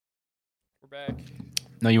back.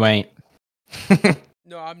 No, you ain't.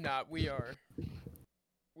 No, I'm not. We are.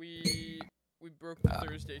 We broke the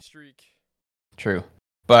Thursday streak. True.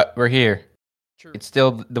 But we're here. True. It's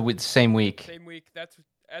still the same week. Same week. That's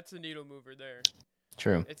a needle mover there.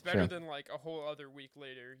 True. It's better than like a whole other week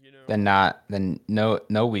later, you know. Than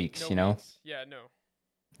no weeks, No you know. weeks. Yeah, no.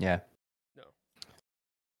 Yeah. No.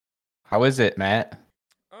 How is it, Matt?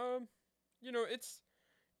 You know, it's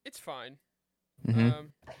fine.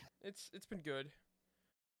 Mhm. It's been good.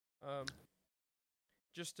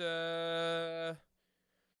 Just you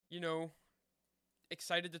know,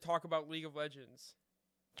 excited to talk about League of Legends.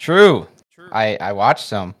 True. True. I watched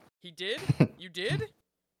some. He did? You did?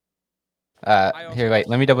 Here, wait.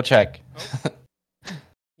 Let me double check. Oh.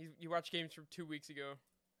 You watched games from 2 weeks ago.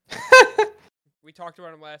 We talked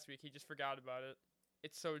about him last week. He just forgot about it.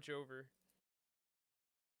 It's so Jover.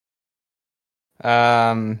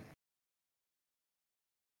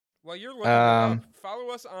 While you're looking it up, follow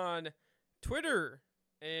us on Twitter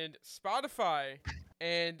and Spotify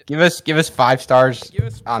and give us 5 stars give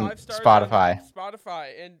us on 5 stars Spotify. on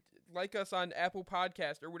Spotify and like us on Apple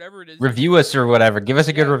Podcast or whatever it is. Review us or whatever. Give us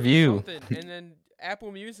a good review. Something. And then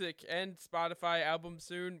Apple Music and Spotify album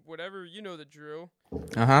soon, whatever, you know the drill.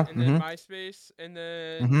 Uh-huh. And then MySpace and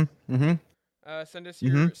then send us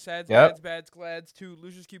your sads, bads, glads to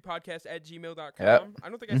losersqpodcast@gmail.com. Yep. I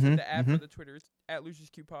don't think I said the app for the Twitter. It's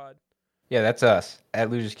 @losersqpod. Yeah, that's us.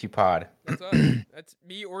 @losersqpod. That's us. That's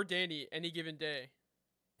me or Danny any given day.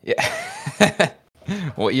 Yeah.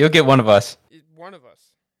 Well, you'll get one of us. One of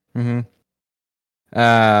us.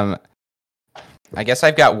 I guess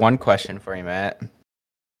I've got one question for you, Matt.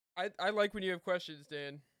 I like when you have questions,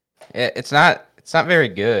 Dan. It's not very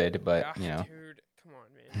good, but yeah, you know. Dude, come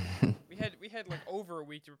on, man. we had like over a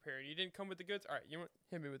week to prepare, and you didn't come with the goods. All right, you know what?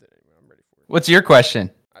 Hit me with it anyway. I'm ready for it. What's your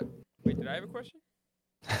question? Wait, did I have a question?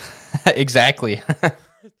 Exactly.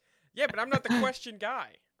 Yeah, but I'm not the question guy.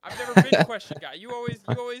 I've never been a question guy. You always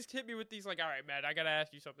hit me with these like, all right, Matt, I gotta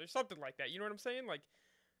ask you something, something like that. You know what I'm saying? Like,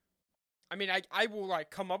 I mean, I will like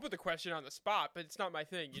come up with a question on the spot, but it's not my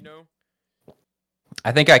thing, you know.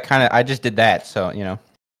 I think I just did that, so you know.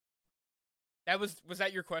 That was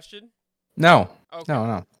that your question? No. Okay.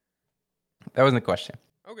 No. That wasn't the question.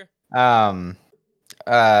 Okay.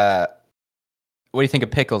 What do you think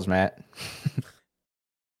of pickles, Matt?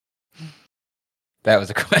 That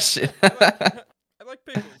was a question. I like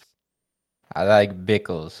pickles. I like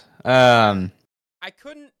pickles. I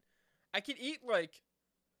could eat like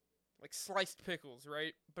sliced pickles,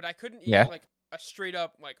 right? But I couldn't eat like a straight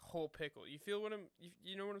up like whole pickle. You feel what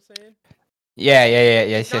you know what I'm saying? Yeah.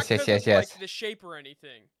 Yes. Like the shape or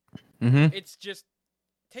anything. It's just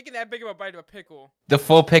taking that big of a bite of a pickle. The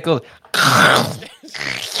full pickle.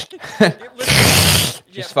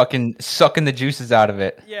 Just fucking sucking the juices out of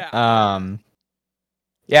it. Yeah.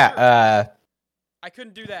 Yeah. I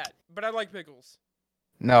couldn't do that, but I like pickles.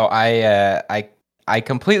 No, I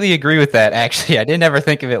completely agree with that. Actually, I didn't ever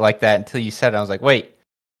think of it like that until you said it. I was like, wait,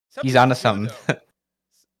 he's onto something.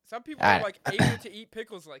 Some people are like able to eat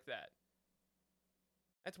pickles like that.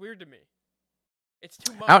 That's weird to me. It's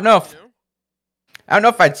too much. I don't know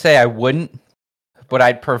if I'd say I wouldn't, but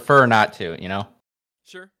I'd prefer not to. You know.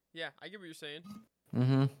 Sure. Yeah, I get what you're saying.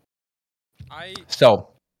 Yeah.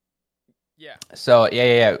 So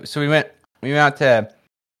yeah. So we went out to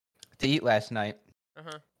eat last night.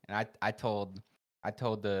 And I told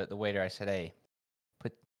the waiter, I said, hey,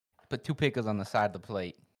 put 2 pickles on the side of the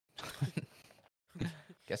plate.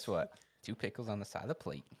 Guess what? 2 pickles on the side of the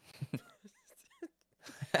plate.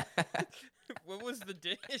 What was the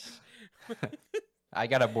dish? I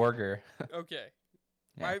got a burger. Okay.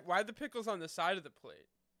 Yeah. Why the pickles on the side of the plate?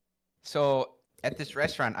 So at this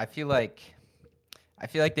restaurant, I feel like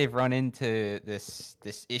they've run into this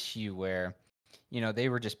issue where, you know, they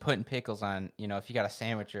were just putting pickles on, you know, if you got a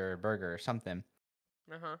sandwich or a burger or something,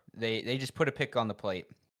 they just put a pickle on the plate.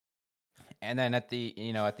 And then at the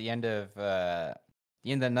end of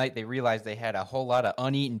the night, they realized they had a whole lot of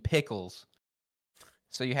uneaten pickles.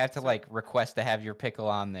 So you have to like request to have your pickle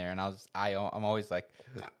on there. And I'm always like,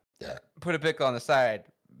 put a pickle on the side,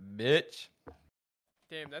 bitch.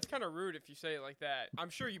 Damn, that's kind of rude if you say it like that. I'm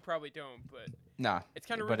sure you probably don't, but nah, it's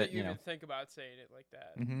kind of rude that you even think about saying it like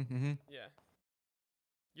that. Yeah.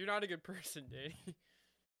 You're not a good person, Danny.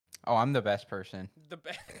 Oh, I'm the best person. The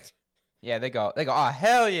best. Yeah, they go, oh,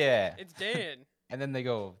 hell yeah. It's Dan. And then they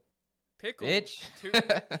go, Pickle. Bitch.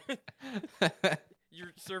 Your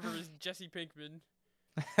server is Jesse Pinkman.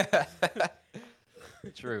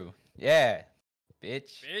 True. Yeah.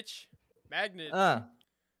 Bitch. Magnet.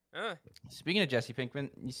 Speaking of Jesse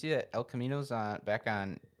Pinkman, you see that El Camino's back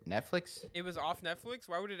on Netflix? It was off Netflix.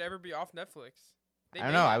 Why would it ever be off Netflix? They I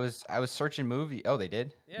don't made know. it. I was searching movie. Oh, they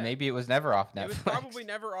did. Yeah. Maybe it was never off Netflix. It was probably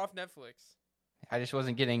never off Netflix. I just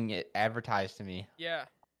wasn't getting it advertised to me. Yeah.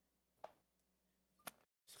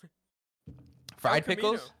 Fried El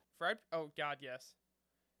Camino. pickles? Oh God, yes.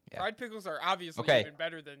 Yeah. Fried pickles are obviously Okay. even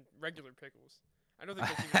better than regular pickles. I don't think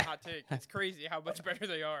that's even a hot take. It's crazy how much better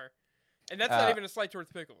they are, and that's not even a slight towards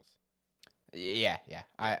pickles. Yeah.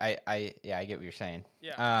 I get what you're saying.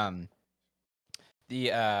 Yeah.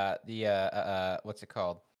 What's it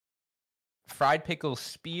called? Fried pickle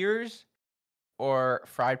spears or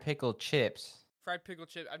fried pickle chips? Fried pickle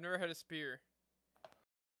chip. I've never had a spear.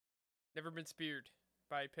 Never been speared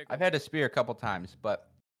by a pickle. I've had a spear a couple times, but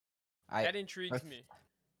that intrigues me.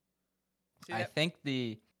 See I that? think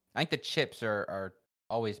the chips are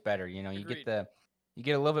always better. You know, you Agreed.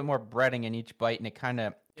 get a little bit more breading in each bite, and it kind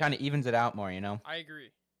of evens it out more. You know. I agree.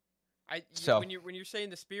 So- when you're saying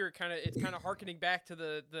the spear, it's kind of harkening back to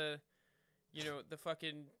the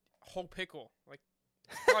fucking whole pickle. Like,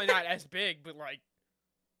 it's probably not as big, but like,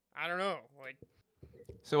 I don't know. Like,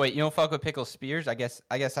 So wait, you don't fuck with pickle spears? I guess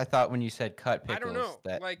I thought when you said cut I pickles don't know,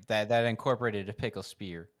 that like- that incorporated a pickle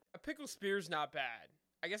spear. a pickle spear's not bad.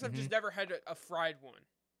 I guess I've Mhm. just never had a fried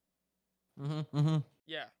one. Mm-hmm.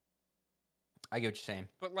 Yeah, I get what you're saying.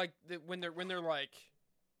 but like when they're like,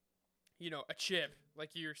 a chip, like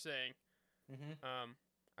you're saying. Mm-hmm.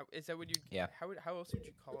 Is that what you? Yeah. How else would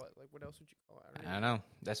you call it? Like, what else would you call it? I don't know.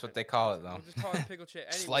 That's what they call it, though. We'll just call it pickle chip.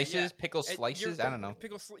 Anyway, Slices, yeah. pickle You're- slices. I don't know.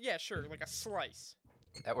 Yeah, sure, like a slice.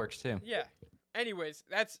 That works too. Yeah. Anyways,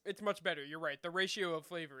 it's much better. You're right. The ratio of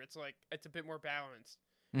flavor, it's a bit more balanced.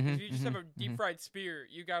 Mm-hmm, If you just have a deep fried spear,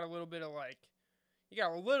 you got a little bit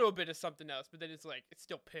of something else, but then it's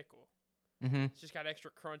still pickle. Mm-hmm. It's just got extra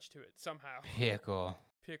crunch to it somehow. Pickle.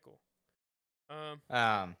 Pickle.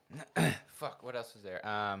 Fuck. What else was there?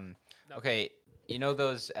 Nothing. Okay. You know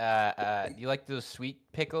those? You like those sweet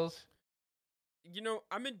pickles?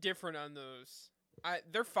 I'm indifferent on those.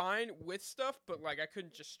 They're fine with stuff, but like I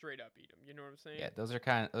couldn't just straight up eat them. You know what I'm saying? Yeah. Those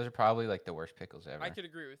are probably like the worst pickles ever. I could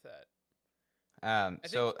agree with that.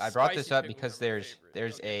 So think I brought this spicy up pickles because are my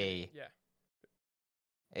there's favorite. Okay,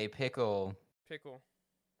 a pickle. pickle.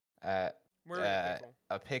 Uh, We're in a pickle.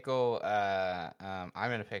 a pickle.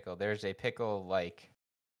 I'm in a pickle. There's a pickle like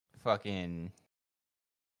fucking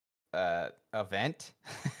event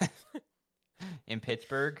in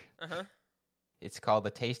Pittsburgh. Uh-huh. It's called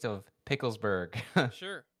the Taste of Picklesburg.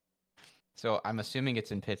 Sure. So I'm assuming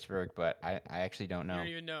it's in Pittsburgh, but I actually don't You know. don't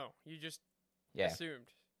even know. You just Yeah, assumed.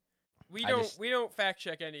 We I don't just- we don't fact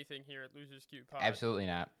check anything here at Losers Cube Pod. absolutely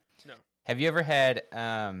not. No. Have you ever had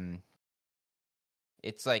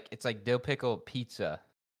It's like dill pickle pizza.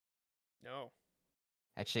 No.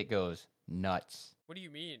 That shit goes nuts. What do you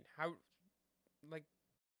mean? How? Like,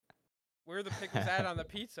 where are the pickles at on the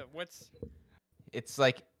pizza? It's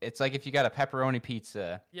like if you got a pepperoni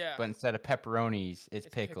pizza, Yeah. but instead of pepperonis, it's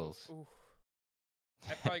pickles. Ooh.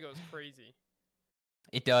 That probably goes crazy.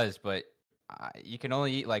 It does, but you can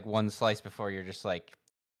only eat like one slice before you're just like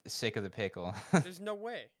sick of the pickle. There's no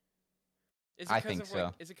way. Is it I 'cause think of, so.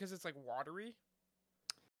 Like, is it because it's like watery?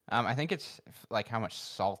 I think it's like how much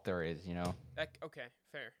salt there is. Okay,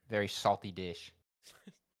 fair, Very salty dish,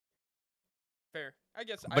 fair. I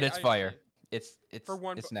guess. but it's I fire. see. It's For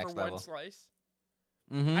one it's next for level. one slice.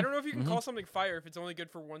 Mm-hmm. I don't know if you can call something fire if it's only good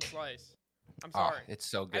for one slice. I'm Oh, sorry. it's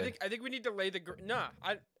so good. I think we need to lay the nah.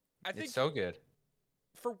 I think It's so good.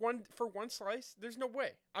 for one slice, there's no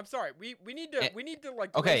way. I'm sorry. We need to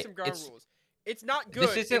like okay, lay some ground it's- rules. It's not good.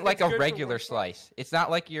 This if isn't like it's a good for regular one slice. It's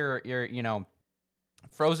not like your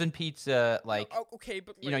frozen pizza like Oh, okay,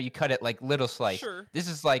 but you cut it like little slice. Sure. This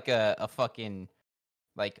is like a fucking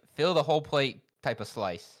like fill the whole plate type of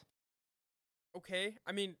slice. okay.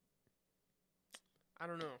 I mean, I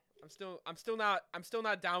don't know. I'm still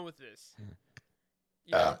not down with this.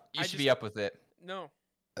 You know, You I should be just- up with it. No.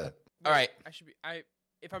 All right. I should be.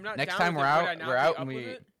 If I'm not Next down time with we're it, would out- I not we're be out up and with we-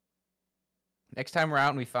 it? Next time we're out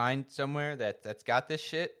and we find somewhere that's got this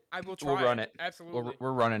shit, I will try. we'll run it. Absolutely.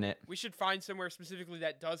 we're running it. We should find somewhere specifically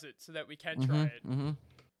that does it so that we can try it. Mm-hmm.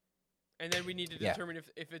 And then we need to Yeah. determine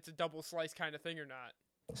if it's a double slice kind of thing or not.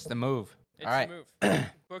 It's the move. It's All right. the move.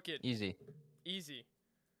 Book it. Easy. Easy.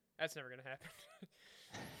 That's never going to happen.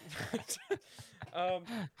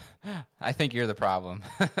 I think you're the problem.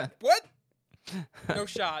 What? No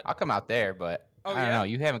shot. I'll come out there, but Oh, I don't yeah? know.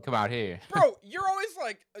 You haven't come out here. Bro, you're always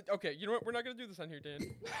like, okay, you know what? We're not going to do this on here, Dan.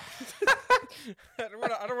 I don't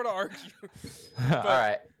want to argue. All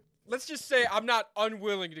right. Let's just say I'm not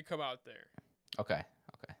unwilling to come out there. Okay.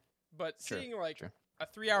 But Sure, seeing like sure. a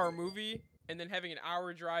 3-hour movie and then having an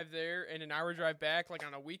hour drive there and an hour drive back, like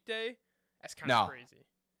on a weekday, that's kind No. of crazy.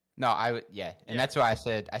 No, and Yeah. that's why I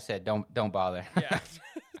said don't bother. Yeah.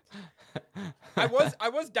 I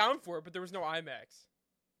was down for it, but there was no IMAX.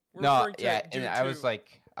 We're No, referring to yeah, Dune and 2.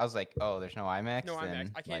 I was like, oh, there's no IMAX. No IMAX.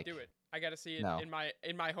 Then, I can't do it. I gotta see it no.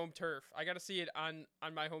 in my home turf. I gotta see it on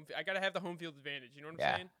my home. I gotta have the home field advantage. You know what I'm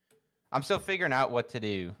Yeah. saying? I'm still figuring out what to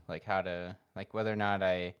do, like how to, like whether or not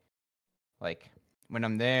I, like when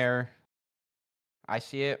I'm there, I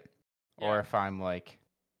see it, or Yeah. if I'm like,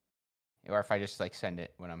 or if I just like send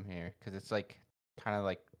it when I'm here, because it's like kind of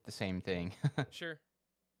like the same thing. Sure.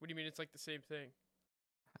 What do you mean? It's like the same thing.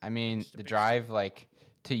 I mean, Just a the big drive like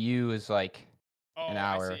to you is like Oh, an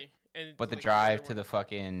hour, I see. And but the like, drive other to one- the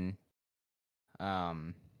fucking, the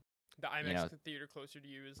IMAX know, theater closer to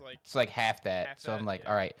you is like it's like half that. Half So I'm that, like, yeah.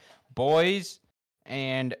 all right, boys,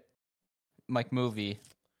 and like movie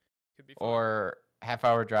could be fun. or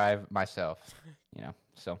half-hour drive myself.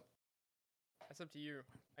 So That's up to you.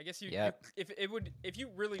 I guess you Yep. if you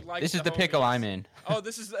really like this is the pickle I'm in. Oh,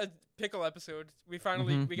 this is a pickle episode. We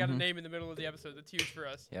finally Mhm, we got a mhm. name in the middle of the episode. That's huge for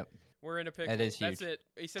us. Yep. We're in a pickle. That is That's huge. it.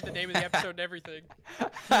 He said the name of the episode and everything.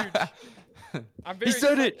 Huge. I'm very He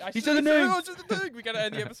said excited. it. I He said the name. Oh, it's the thing. We gotta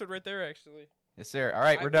end the episode right there. Actually, Yes, sir. All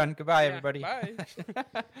right, I- we're done. Goodbye, yeah, everybody.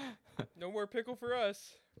 bye. No more pickle for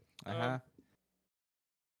us. Uh-huh.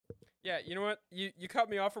 Yeah, you know what? You cut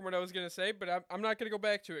me off from what I was gonna say, but I'm not gonna go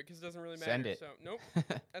back to it because it doesn't really matter. Send it. So nope,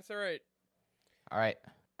 that's all right. All right.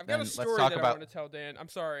 I've got Then a let's story talk that I about- want to tell Dan. I'm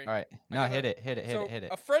sorry. All right. No, gotta- hit it. So Hit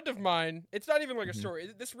it. a friend of mine, it's not even like a Mhm.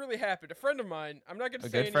 story. This really happened. A friend of mine. I'm not gonna A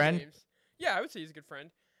say good any friend? names. Yeah, I would say he's a good friend.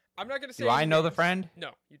 I'm not gonna say. Do I any know the names. friend?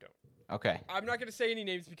 No, you don't. Okay. I'm not gonna say any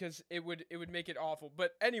names because it would make it awful.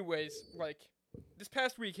 But anyways, like this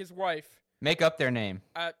past week, his wife. Make up their name.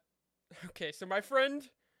 Okay, so my friend.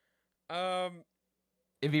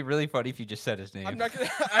 It'd be really funny if you just said his name. I'm not gonna.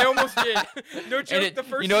 I almost did. No And joke. The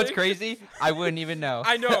first. you know what's thing- crazy? I wouldn't even know.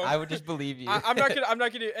 I know. I would just believe you. I'm not gonna. I'm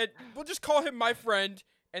not gonna. We'll just call him my friend,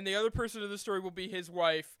 and the other person in the story will be his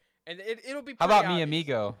wife, and it'll be. How about pretty me,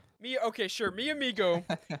 obvious. amigo? Okay, sure. Mi amigo.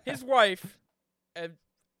 His wife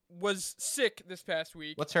was sick this past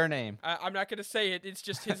week. What's her name? I'm not gonna say it. It's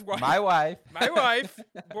just his wife. My wife. My wife,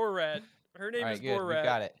 Borat. Her name All right, is good. Borat. We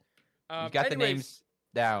got it. You got the anyways, names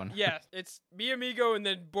down. Yeah, it's Mi amigo and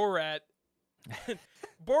then Borat.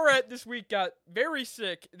 Borat this week got very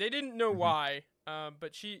sick. They didn't know Mhm. why,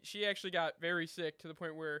 but she actually got very sick to the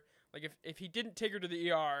point where, like, if he didn't take her to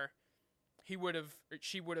the ER, she would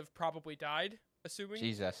have probably died. Assuming.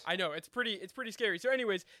 Jesus. I know it's pretty scary. So,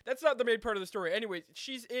 anyways, that's not the main part of the story. Anyways,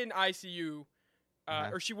 she's in ICU,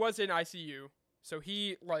 or she was in ICU. So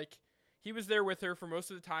he was there with her for most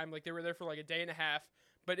of the time. Like they were there for like a day and a half.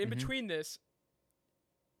 But in Mhm. between this,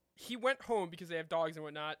 he went home because they have dogs and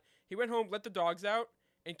whatnot. He went home, let the dogs out,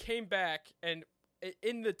 and came back. And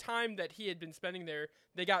in the time that he had been spending there,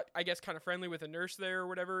 they got, I guess, kind of friendly with a nurse there or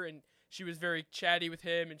whatever. And she was very chatty with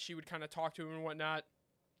him, and she would kind of talk to him and whatnot.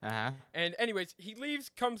 Uh-huh. And anyways, he leaves,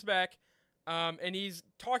 comes back, and he's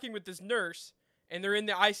talking with this nurse, and they're in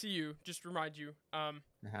the ICU. Just to remind you.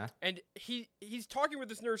 Uh-huh. And he's talking with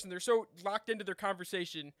this nurse, and they're so locked into their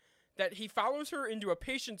conversation that he follows her into a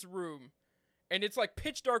patient's room, and it's like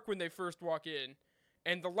pitch dark when they first walk in,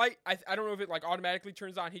 and the light, I don't know if it like automatically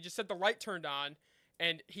turns on. He just said the light turned on,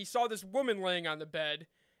 and he saw this woman laying on the bed,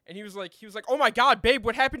 and he was like, oh my God, babe,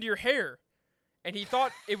 what happened to your hair? And he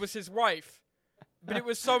thought it was his wife, but it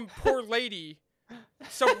was some poor lady,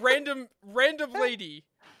 some random lady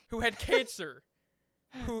who had cancer.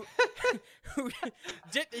 Who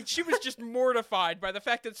she was just mortified by the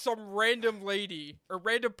fact that some random lady or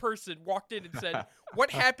random person walked in and said,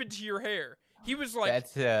 "What happened to your hair?" He was like,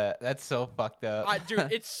 that's so fucked up.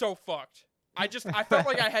 dude, it's so fucked. I felt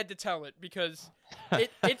like I had to tell it because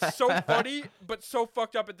it's so funny but so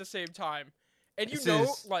fucked up at the same time. And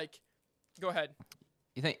go ahead.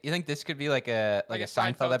 You think this could be like a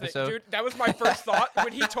Seinfeld thing. episode? Dude, that was my first thought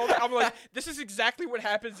when he told me. I'm like, this is exactly what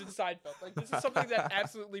happens in Seinfeld. Like, this is something that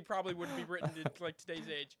absolutely probably wouldn't be written in like today's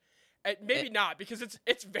age. And maybe not because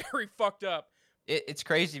it's very fucked up. It's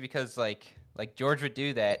crazy because like George would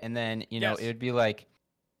do that, and then it would be like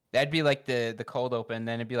that'd be like the cold open,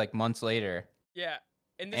 then it'd be like months later. Yeah,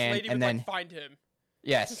 and this lady would then, like find him.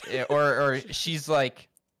 Yes, or she's like.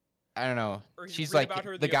 I don't know. Or he'd She's read like about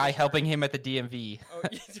her in the the guy obituary. helping him at the DMV. Oh,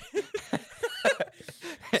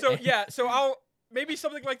 so maybe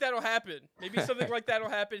something like that'll happen.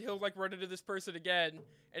 He'll like run into this person again,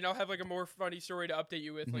 and I'll have like a more funny story to update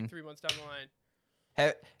you with like 3 months down the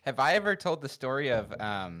line. Have I ever told the story of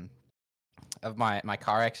my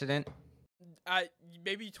car accident?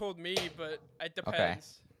 Maybe you told me, but it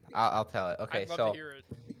depends. I'll tell it. Okay, I'd love so to hear it.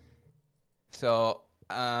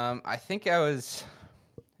 I think this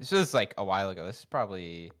was like a while ago. This is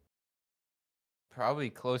probably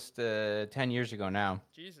close to 10 years ago now.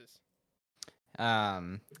 Jesus.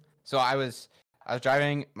 So I was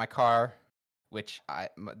driving my car, which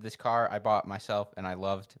this car I bought myself and I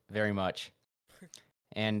loved very much.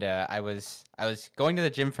 And I was going to the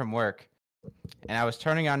gym from work, and I was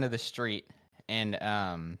turning onto the street,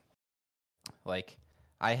 and like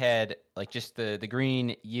I had like just the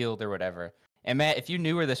green yield or whatever. And Matt, if you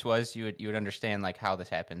knew where this was, you would understand like how this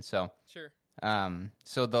happened. So Sure.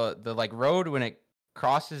 so the like road, when it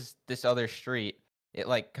crosses this other street, it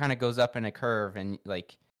like kind of goes up in a curve, and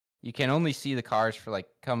like you can only see the cars for like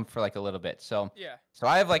a little bit. So Yeah. so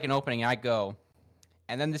I have like an opening, and I go,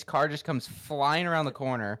 and then this car just comes flying around the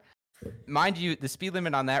corner. Mind you, the speed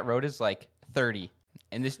limit on that road is like 30,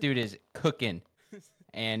 and this dude is cooking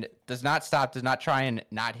and does not stop, does not try and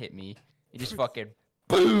not hit me. He just fucking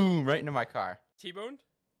boom right into my car. T-boned?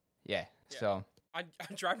 Yeah. Yeah. So On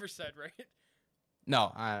driver's side, right?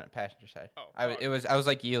 no, on passenger side. Oh, I was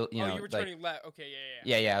like you know, you were like, turning left. Okay,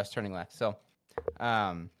 yeah. yeah, I was turning left.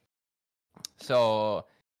 So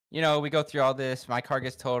you know, we go through all this. My car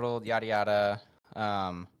gets totaled, yada yada.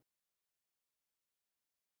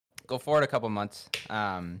 Go forward a couple months.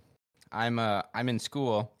 I'm in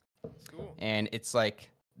school, School. and it's like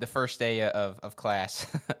the first day of class,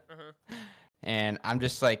 Uh-huh. and I'm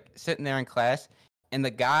just like sitting there in class, and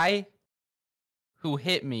the guy who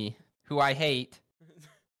hit me, who I hate,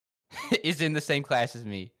 is in the same class as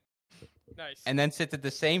me, Nice. and then sits at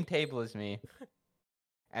the same table as me,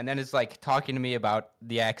 and then is like talking to me about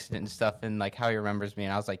the accident and stuff, and like how he remembers me,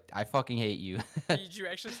 and I was like, I fucking hate you. Did you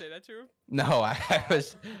actually say that to him? No, I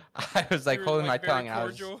was like You were, holding my very tongue, and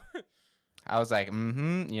cordial. I was like,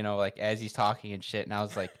 you know, like as he's talking and shit, and I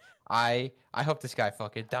was like, I hope this guy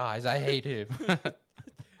fucking dies. I hate him.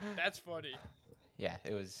 That's funny. Yeah,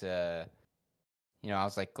 it was. You know, I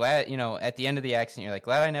was like glad. You know, at the end of the accident, you're like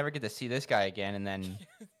glad I never get to see this guy again, and then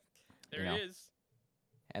There you know, it is.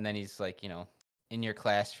 and then he's like, you know, in your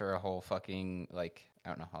class for a whole fucking like I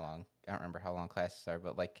don't know how long. I don't remember how long classes are,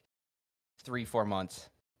 but like 3-4 months.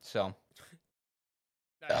 So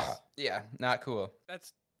Nice. yeah, not cool.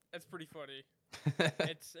 That's pretty funny.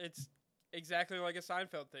 It's exactly like a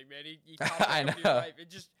Seinfeld thing, man. He pops I up into know. your life.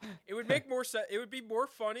 It would make more sense. It would be more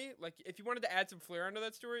funny. Like if you wanted to add some flair onto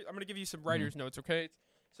that story, I'm gonna give you some writer's notes, okay?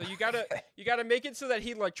 So you gotta make it so that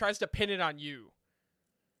he like tries to pin it on you.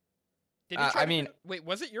 Did he try I to mean, pin it? Wait,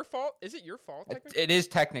 was it your fault? Is it your fault? it is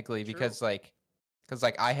technically True. because like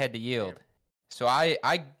I had to yield. So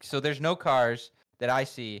so there's no cars that I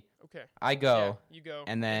see. Okay. I go. Yeah, you go.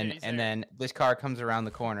 And then he's there. this car comes around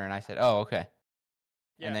the corner, and I said, "Oh, okay."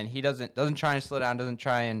 Yeah. And then he doesn't try and slow down, doesn't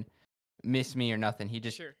try and miss me or nothing. He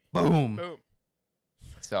just Sure. boom. Boom.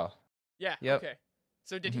 So Yeah. Yep. Okay.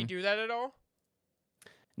 So did he Mhm. do that at all?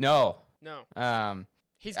 no. No.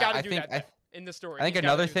 He's I got to do think that in the story. I think He's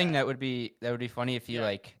gotta another do thing that would be funny if he Yeah.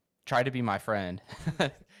 like tried to be my friend.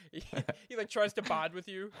 he like tries to bond with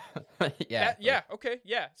you. Yeah. Yeah. Okay.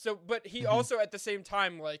 Yeah. So, but he also at the same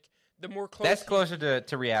time like the more close. That's closer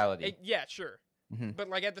to reality. Yeah. Sure. Mhm. But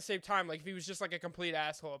like at the same time, like if he was just like a complete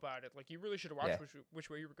asshole about it, like you really should have watched Yeah. which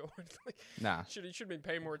way you were going. Like, Nah. should have been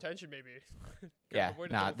paying more attention, maybe. Yeah.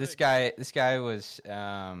 Avoided the Nah. whole This thing. guy was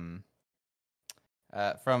from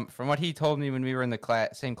what he told me when we were in the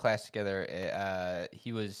same class together,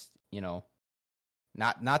 he was, you know,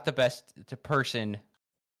 not the best person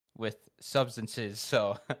with substances.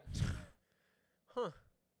 So Huh.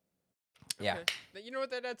 yeah, Okay. You know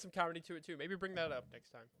what? That adds some comedy to it too. Maybe bring that up next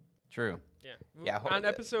time. true. Yeah. Yeah, On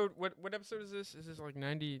episode, what episode is this? Is this like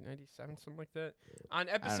 90, 97, something like that? On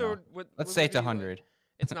episode, Let's say it's would be, 100.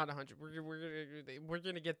 It's not 100. We're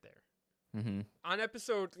gonna get there. Mm-hmm. On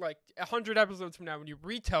episode like 100 episodes from now, when you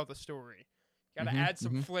retell the story, you gotta add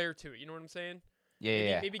some flair to it. You know what I'm saying?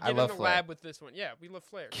 Yeah, Maybe I get in love the flair. lab with this one. Yeah, we love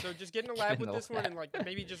flair. So just get in the lab with this one and like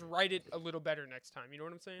maybe just write it a little better next time. You know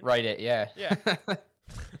what I'm saying? Write it, yeah. Yeah.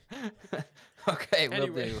 Okay,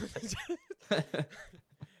 Anyway. will do.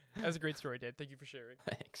 That was a great story, Dan. Thank you for sharing.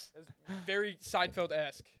 Thanks. That's very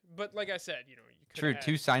Seinfeld-esque, but like I said, you know, you could True, add-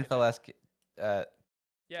 2 Seinfeld-esque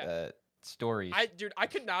Yeah, stories. I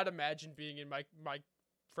could not imagine being in my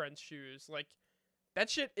friend's shoes. Like that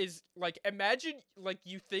shit is like imagine like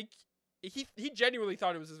you think he genuinely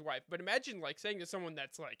thought it was his wife, but imagine like saying to someone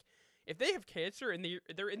that's like if they have cancer and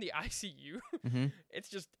they're in the ICU, Mm-hmm.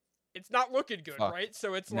 it's not looking good, Fuck. right?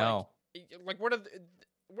 So it's No. like one of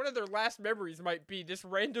their last memories might be this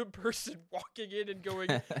random person walking in and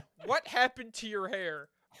going, "What happened to your hair?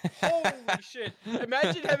 Holy shit!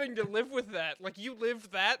 Imagine having to live with that. Like you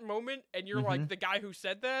lived that moment, and you're like the guy who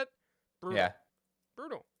said that. Brutal. Yeah.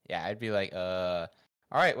 Brutal. Yeah, I'd be like, all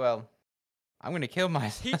right, well, I'm gonna kill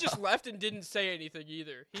myself. He just left and didn't say anything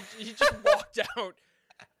either. He just walked out.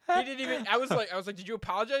 He didn't even. I was like, did you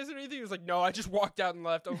apologize or anything? He was like, no, I just walked out and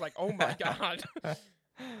left. I was like, oh my god. All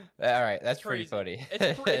right, that's pretty Crazy.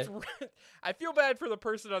 funny. I feel bad for the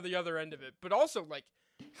person on the other end of it, but also like,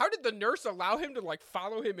 how did the nurse allow him to like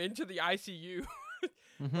follow him into the ICU?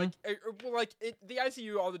 The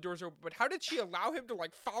ICU, all the doors are open, but how did she allow him to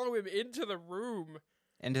like follow him into the room?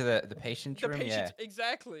 Into the patient's room. Yeah,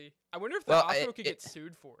 exactly. I wonder if the hospital could get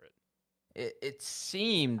sued for it. It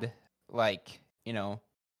seemed like,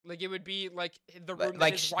 like it would be like the room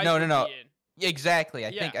like that his wife no. would be in. Exactly.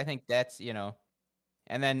 I think that's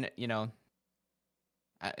and then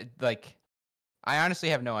I honestly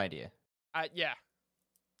have no idea. Yeah.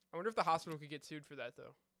 I wonder if the hospital could get sued for that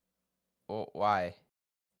though. Well, why?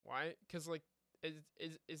 Why? Because like,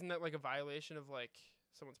 isn't that like a violation of like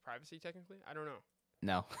someone's privacy technically? I don't know.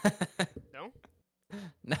 No. No?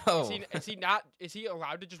 No. Is he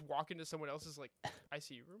allowed to just walk into someone else's like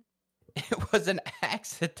ICU room? It was an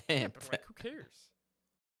accident. Yeah, but like, who cares?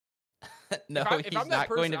 No, if I'm that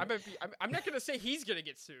person, I'm not gonna say he's gonna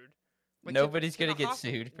get sued. Like, nobody's gonna get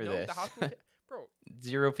sued for this. The hospital bro.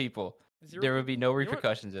 0 people. There would be no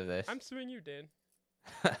repercussions of this. I'm suing you, Dan.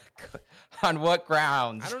 On what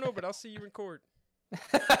grounds? I don't know, but I'll see you in court.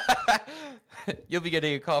 You'll be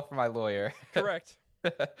getting a call from my lawyer. Correct.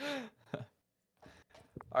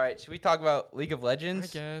 All right, should we talk about League of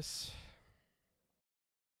Legends? I guess.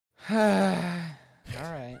 All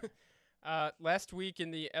right. Last week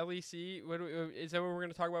in the LEC, is that what we're going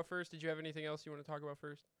to talk about first? Did you have anything else you want to talk about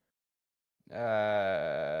first?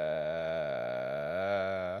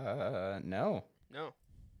 No. No.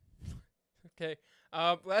 Okay.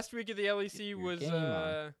 Last week of the LEC was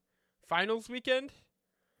finals weekend.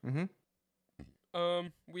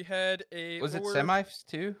 We had a. Was it semis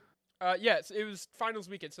too? Yes, it was finals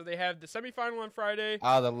weekend. So they have the semifinal on Friday.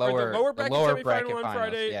 Oh, the lower bracket semifinal on finals.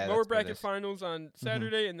 Friday. Yeah, lower bracket finals on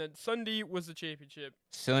Saturday, and then Sunday was the championship.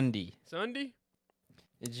 Sunday.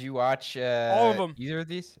 Did you watch all of them? Either of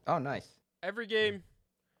these? Oh, nice. Every game.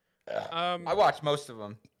 I watched most of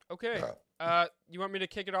them. Okay. You want me to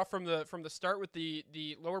kick it off from the start with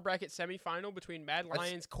the lower bracket semifinal between Mad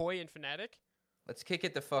Lions, Koi, and Fnatic? Let's kick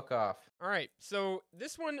it the fuck off. All right. So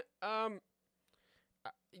this one,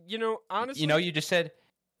 honestly, you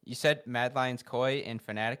said Mad Lions, Koi, and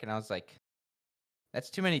Fnatic, and I was like, that's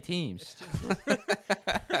too many teams. You're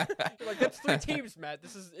like, that's 3 teams, Matt.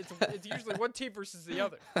 It's usually one team versus the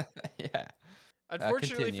other. Yeah.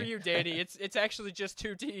 Unfortunately for you, Danny, it's actually just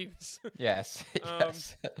 2 teams. Yes.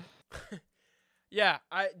 Yes. Yeah.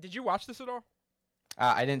 Did you watch this at all?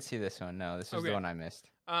 I didn't see this one. No, this was the one I missed.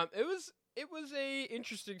 It was a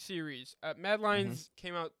interesting series. Mad Lions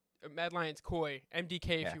came out. Mad Lions Koi,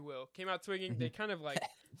 MDK, if you will, came out swinging. They kind of like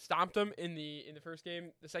stomped them in the first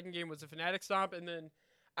game. The second game was a Fnatic stomp, and then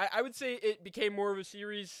I would say it became more of a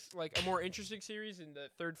series, like a more interesting series in the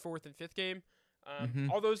 3rd, 4th, and 5th game.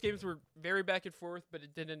 All those games were very back and forth, but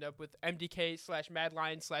it did end up with MDK/Mad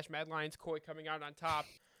Lions/Mad Lions Koi coming out on top.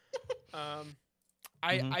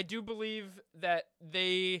 I do believe that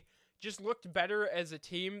they just looked better as a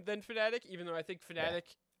team than Fnatic, even though I think Fnatic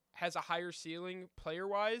has a higher ceiling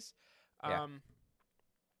player-wise. I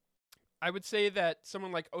would say that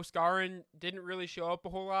someone like Oskarin didn't really show up a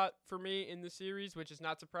whole lot for me in the series, which is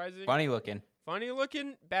not surprising. Funny looking,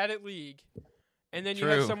 bad at League. And then you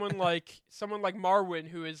have someone like Marwin,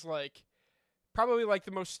 who is like probably like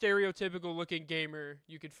the most stereotypical looking gamer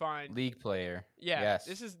you could find. League player. Yeah. Yes.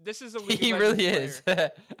 This is a League he of Legends really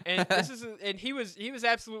player. is. And he was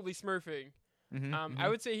absolutely smurfing. I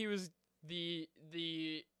would say he was the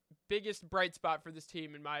biggest bright spot for this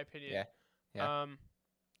team in my opinion. Yeah.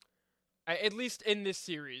 At least in this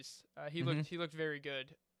series, he looked very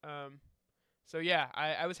good. So yeah,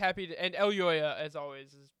 I was happy to, and Elyoya as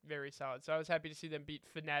always is very solid. So I was happy to see them beat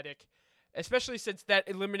Fnatic, especially since that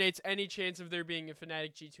eliminates any chance of there being a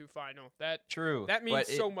Fnatic G2 final. That means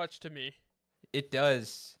so much to me. It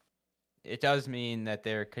does mean that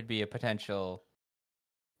there could be a potential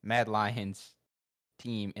Mad Lions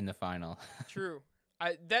team in the final. True.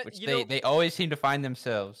 They always seem to find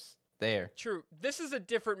themselves there. True. This is a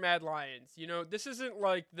different Mad Lions. This isn't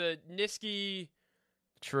like the Niski.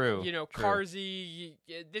 True. Carzzy.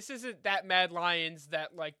 This isn't that Mad Lions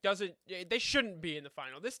that they shouldn't be in the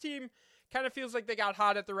final. This team kind of feels like they got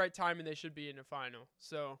hot at the right time and they should be in the final.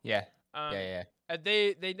 So yeah.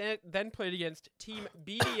 They then played against Team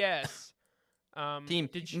BDS.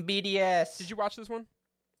 BDS. Did you watch this one?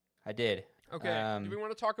 I did. Okay. Do we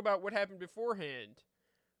want to talk about what happened beforehand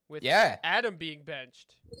with Yeah. Adam being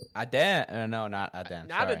benched? Adem. No, not Adem.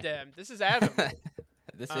 Not Sorry. Adam. This is Adam.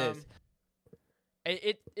 This Um, is.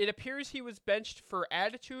 It appears he was benched for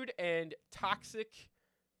attitude and toxic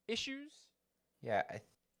issues. Yeah, I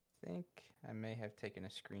think I may have taken a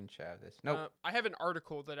screenshot of this. Nope. I have an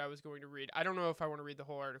article that I was going to read. I don't know if I want to read the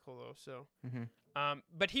whole article though. So, Mm-hmm.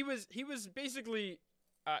 But he was basically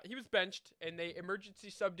he was benched, and they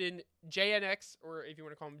emergency subbed in JNX, or if you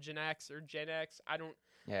want to call him Gen X or Gen X. I don't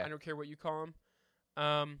care what you call him.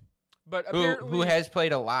 But apparently who has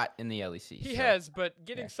played a lot in the LEC. He has, but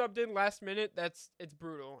getting Yeah. subbed in last minute, it's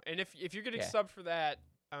brutal. And if you're getting subbed for that,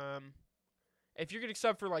 if you're getting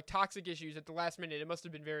subbed for like toxic issues at the last minute, it must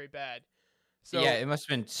have been very bad. So yeah, it must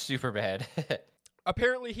have been super bad.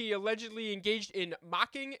 apparently he allegedly engaged in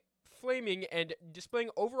mocking, flaming, and displaying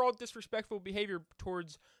overall disrespectful behavior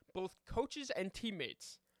towards both coaches and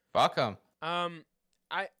teammates. Fuck him.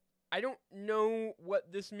 I don't know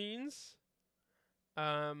what this means.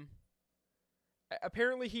 Apparently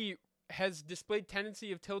he has displayed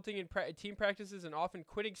tendency of tilting in team practices and often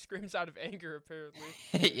quitting scrims out of anger,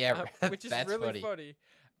 apparently. Yeah, which is that's really funny.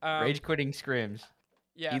 Rage quitting scrims.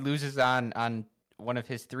 Yeah. He loses on one of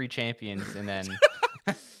his 3 champions, and then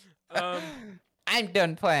I'm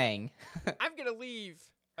done playing. I'm gonna leave.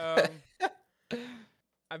 I'm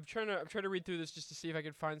trying to read through this just to see if I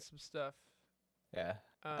can find some stuff. Yeah.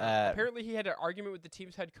 Apparently he had an argument with the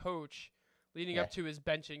team's head coach leading up to his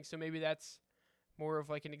benching, so maybe that's more of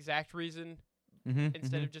like an exact reason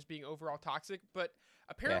instead of just being overall toxic. But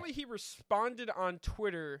apparently he responded on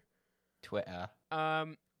Twitter.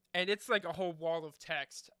 And it's like a whole wall of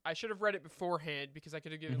text. I should have read it beforehand because I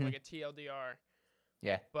could have given like a TLDR.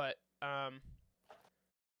 Yeah. But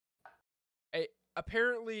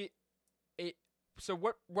so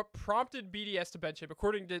what prompted BDS to bench him,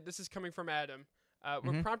 according to this is coming from Adam,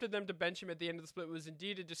 what prompted them to bench him at the end of the split was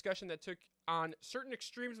indeed a discussion that took on certain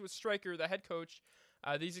extremes with Stryker, the head coach.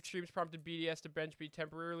 These extremes prompted BDS to bench me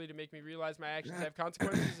temporarily to make me realize my actions have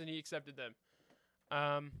consequences, and he accepted them.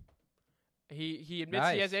 He admits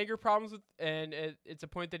he has anger problems with, and it's a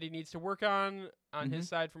point that he needs to work on his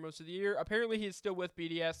side for most of the year. Apparently, he is still with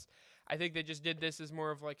BDS. I think they just did this as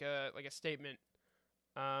more of like a statement.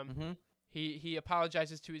 He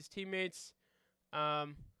apologizes to his teammates.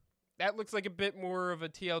 That looks like a bit more of a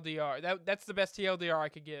TLDR. That's the best TLDR I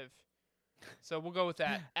could give. So we'll go with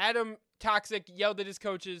that. Adam, toxic, yelled at his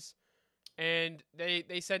coaches, and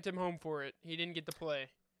they sent him home for it. He didn't get to play.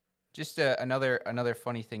 Just another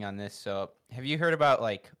funny thing on this. So have you heard about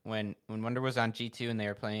like when Wonder was on G2 and they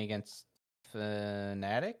were playing against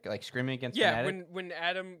Fnatic, like scrimming against Fnatic? Yeah, when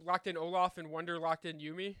Adam locked in Olaf and Wonder locked in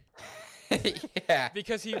Yumi. Yeah.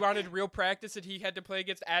 Because he wanted real practice and he had to play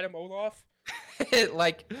against Adam Olaf.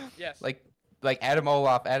 Yes. Like Adam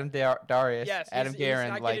Olaf, Adam Darius, yes, Adam Garen.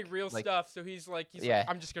 He's not like, getting real like, stuff, so he's like,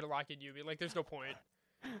 I'm just gonna lock in Yumi. Like, there's no point.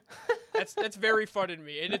 That's very fun to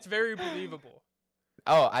me, and it's very believable.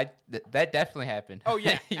 Oh, that definitely happened. Oh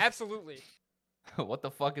yeah, absolutely. What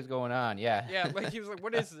the fuck is going on? Yeah. Yeah, like he was like,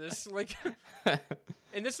 "What is this?" Like,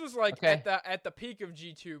 and this was like at the peak of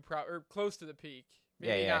G2, or close to the peak.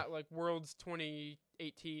 Maybe not like Worlds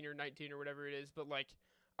 2018 or 19 or whatever it is, but like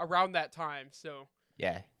around that time. So.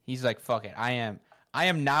 Yeah, he's like, "Fuck it, I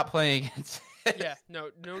am not playing against." Yeah, no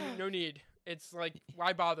need. It's like,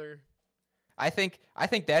 why bother? I think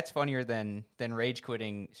that's funnier than rage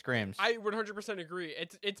quitting scrims. I 100% agree.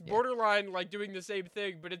 It's borderline like doing the same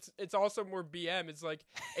thing, but it's also more BM. It's like,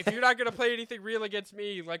 if you're not gonna play anything real against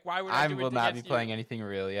me, like why would I do it will not be against playing you? anything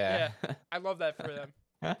real. Yeah. Yeah, I love that for them.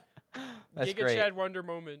 That's Giga great. Chad Wonder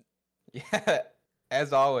moment. Yeah,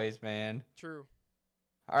 as always, man. True.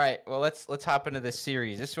 All right, well let's hop into this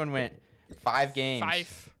series. This one went 5 games.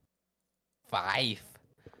 5.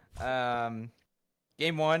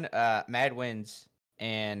 Game 1, Mad wins,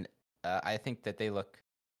 and I think that they look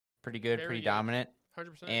pretty good, Very pretty good. dominant.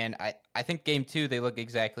 100%. And I think Game 2 they look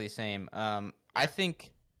exactly the same. I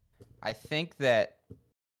think that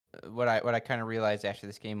what I kind of realized after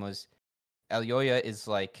this game was Elyoya is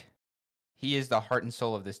like, he is the heart and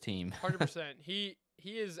soul of this team. 100%. He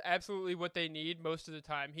is absolutely what they need most of the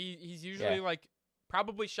time. He's usually like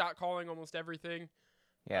probably shot calling almost everything.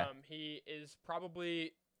 Yeah. He is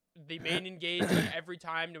probably the main engage every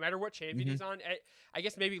time, no matter what champion he's on. I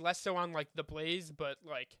guess maybe less so on like the Blaze, but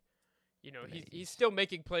like, you know, he's still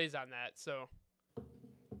making plays on that. So,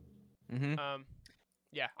 yeah,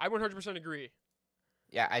 I 100% agree.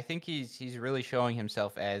 Yeah, I think he's really showing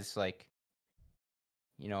himself as like,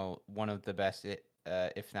 you know, one of the best,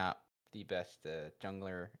 if not the best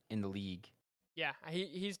jungler in the league. Yeah,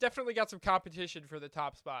 he's definitely got some competition for the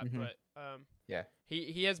top spot, Hmm. but Yeah.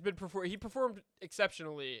 he has been he performed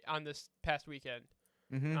exceptionally on this past weekend.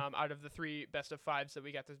 Hmm. Out of the 3 best of 5s that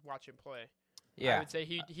we got to watch him play, I Yeah. would say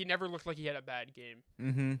he never looked like he had a bad game.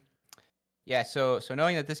 Hmm. Yeah. So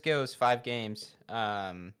knowing that this goes 5 games,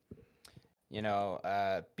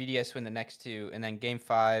 BDS win the next 2, and then game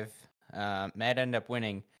 5, Matt ended up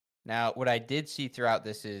winning. Now, what I did see throughout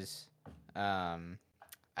this is,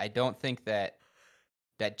 I don't think that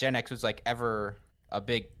Gen X was like ever a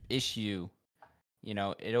big issue.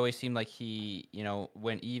 It always seemed like he,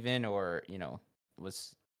 went even, or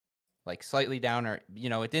was like slightly down, or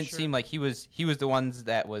it didn't Sure. seem like he was the ones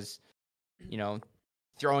that was, you know,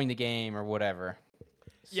 throwing the game or whatever.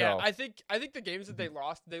 Yeah, So, I think the games that mhm. they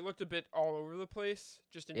lost, they looked a bit all over the place,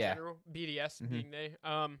 just in Yeah. general. BDS Hmm. being they.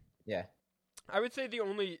 Yeah. I would say the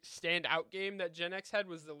only standout game that Gen X had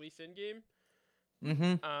was the Lee Sin game,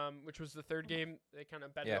 Hmm. which was the 3rd game. They kind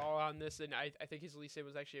of bet it Yeah. all on this, and I think his Lee Sin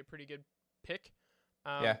was actually a pretty good pick.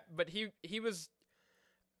 Yeah. But he was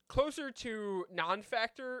closer to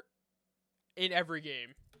non-factor in every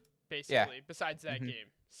game, Yeah. basically, besides that Hmm.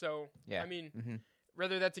 game. So, Yeah. I mean, Hmm.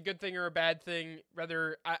 whether that's a good thing or a bad thing,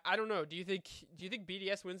 I don't know. Do you think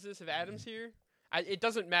BDS wins this if Adam's here? It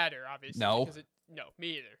doesn't matter, obviously, No. because no,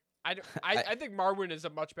 me either. I, don't- I, I think Marwin is a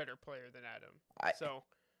much better player than Adam. I, So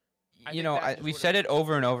I think that just we've would've said it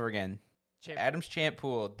over and over again. champ- Adam's champ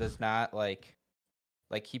pool does not like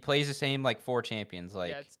he plays the same like 4 champions, Yeah,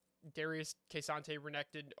 like, it's Darius, Kesante,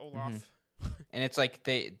 Renekton, Olaf. Mhm. and it's like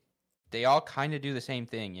they all kind of do the same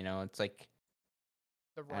thing. It's like,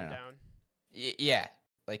 The I don't know. rundown. Yeah,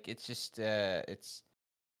 like it's just I it's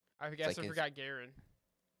guess like I it's forgot Garen.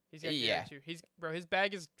 He's got yeah. Garen too. His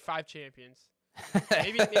bag is 5 champions.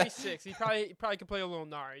 Maybe 6. He probably could play a little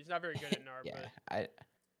Gnar. He's not very good at Gnar, Yeah, but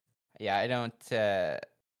I don't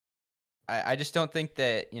I just don't think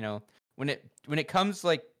that, when it comes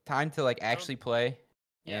like time to like actually play,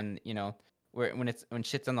 Yeah. and when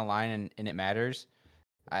shit's on the line, and it matters,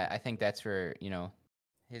 I think that's where,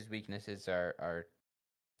 his weaknesses are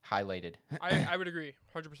highlighted. I would agree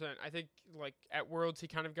 100%. I think like at Worlds he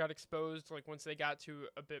kind of got exposed like once they got to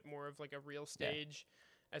a bit more of like a real stage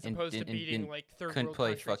as And opposed to didn't- beating didn't- like third couldn't world play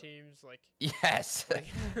country fuck- teams like Yes.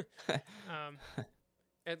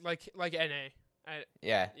 and like NA.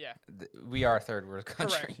 Yeah. Yeah. We are a third world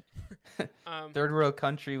country. Correct. Third world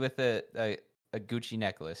country with a Gucci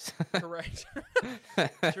necklace. Correct.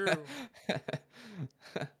 True.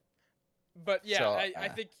 But yeah, So, I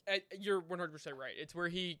think you're 100% right. It's where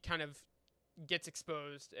he kind of gets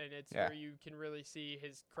exposed, and it's Yeah. where you can really see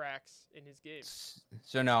his cracks in his game.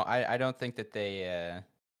 So no, I don't think that they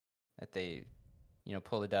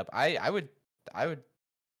pull it up. I would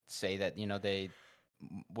say that they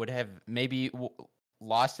would have maybe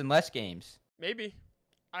lost in less games. Maybe.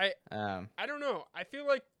 Um, I don't know. I feel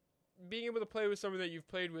like being able to play with someone that you've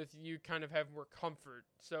played with, you kind of have more comfort.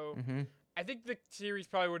 So mhm. I think the series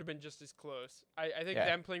probably would have been just as close. I think Yeah.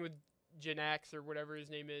 them playing with Jinax or whatever his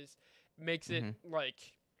name is makes it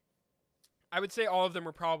like I would say all of them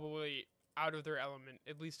were probably out of their element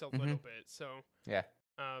at least a little bit. So Yeah.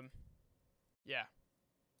 yeah.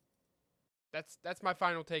 That's my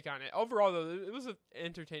final take on it. Overall though, it was an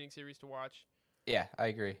entertaining series to watch. Yeah, I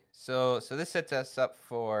agree. So this sets us up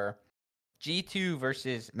for G2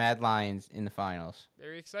 versus Mad Lions in the finals.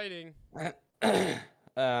 Very exciting.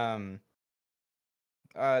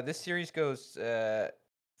 This series goes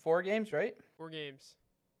 4 games, right? 4 games.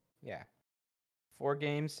 Yeah, 4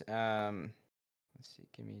 games. Let's see.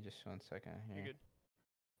 Give me just 1 second here. You're good.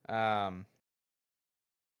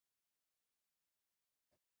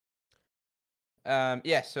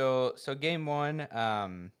 Yeah. So game 1,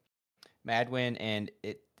 Mad win, and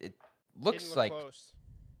it looks Didn't look like close.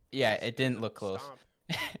 yeah, It it was didn't a look close. stomp.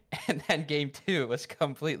 And then game 2 was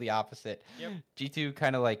completely opposite. Yep. G2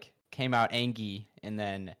 kind of like came out angry, and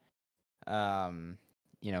then kind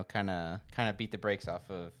of beat the brakes off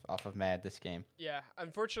of Mad this game. Yeah,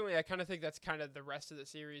 unfortunately, I kind of think that's kind of the rest of the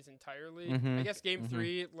series entirely. I Mhm, guess game mhm.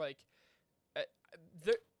 3, like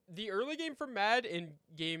the early game for Mad in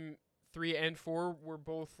game 3 and 4 were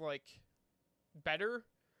both like better.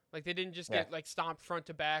 Like they didn't just Yeah. get like stomped front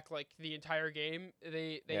to back like the entire game.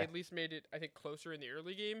 They Yeah. at least made it I think closer in the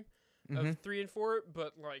early game Mhm. of 3 and 4.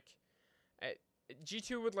 But like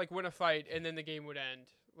G2 would like win a fight and then the game would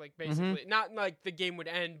end. Like basically, not like the game would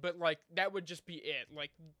end, but like that would just be it.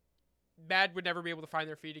 Like Mad would never be able to find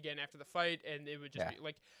their feet again after the fight, and it would just Yeah. be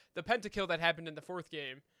like the pentakill that happened in the 4th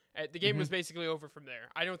game. The game was basically over from there.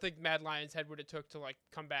 I don't think Mad Lions had what it took to like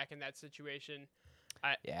come back in that situation.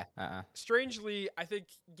 Yeah. Strangely, I think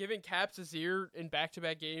giving Caps a 0 in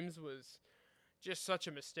back-to-back games was just such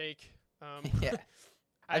a mistake. Yeah.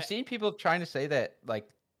 I, I've seen people trying to say that like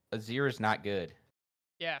Azir is not good.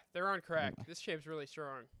 yeah, they're on crack. Mm. This champ's really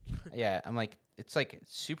strong. Yeah, I'm like, it's like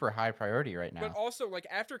super high priority right But now. also, like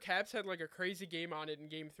after Caps had like a crazy game on it in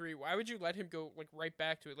Game 3, why would you let him go like right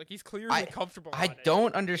back to it? Like he's clearly comfortable I on it.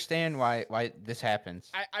 don't understand why this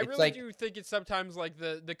happens. I It's really like, do think it's sometimes like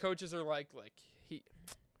the coaches are like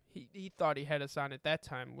he thought he had us on at that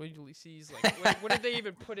time. Wait till he sees like what did they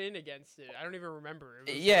even put in against it? I don't even remember.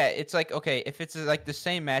 It was, yeah, it's like, okay, if it's like the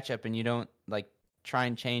same matchup and you don't like try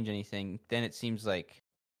and change anything, then it seems like,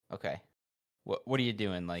 okay, what are you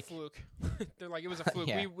doing? Like, fluke. They're like it was a fluke.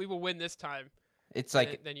 Yeah. We will win this time. it's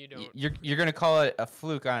like Then you don't. you're gonna call it a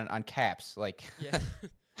fluke on Caps, like, Yeah.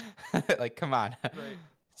 like, come on. Right.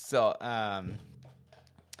 So,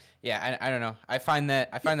 yeah, I don't know. I find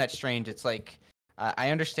that strange. It's like,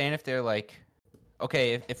 I understand if they're like,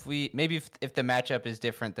 okay, if we maybe if the matchup is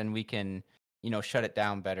different, then we can, shut it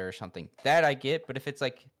down better or something. That I get, but if it's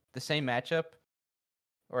like the same matchup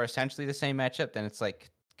or essentially the same matchup, then it's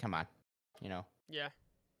like, come on, Yeah.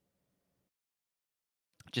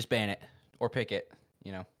 just ban it or pick it,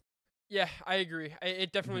 Yeah, I agree.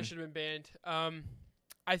 It definitely Mhm. should have been banned.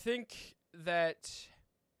 I think that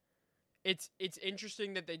it's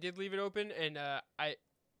interesting that they did leave it open, and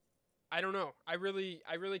I don't know. I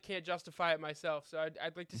really can't justify it myself. So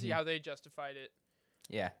I'd like to see Mhm. how they justified it.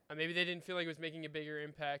 Yeah. Maybe they didn't feel like it was making a bigger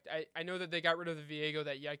impact. I know that they got rid of the Viego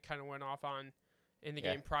that Yike kind of went off on in the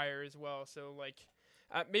Yeah. game prior as well. So like,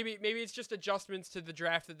 maybe it's just adjustments to the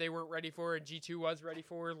draft that they weren't ready for and G2 was ready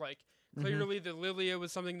for. Like clearly the Lilia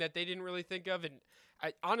was something that they didn't really think of. And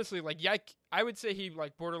I honestly like Yike. I would say he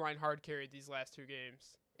like borderline hard carried these last two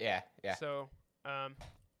games. Yeah. Yeah. So,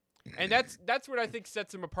 and that's what I think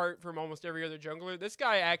sets him apart from almost every other jungler. This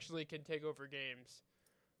guy actually can take over games.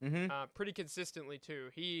 Pretty consistently too.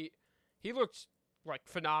 He looked like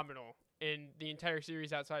phenomenal in the entire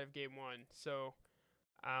series outside of game 1. So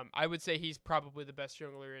I would say he's probably the best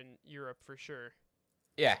jungler in Europe for sure.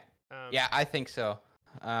 Yeah. Yeah, I think so.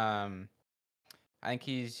 I think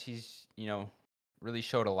he's really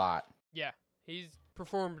showed a lot. Yeah, he's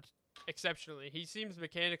performed exceptionally. He seems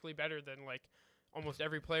mechanically better than like almost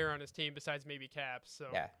every player on his team besides maybe Caps. So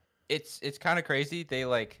Yeah. It's kind of crazy. They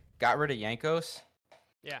like got rid of Yankos.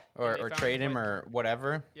 Yeah, Or trade him or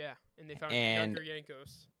whatever. Yeah, and they found And- younger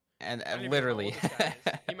Yankos. And I don't even know how literally. old this guy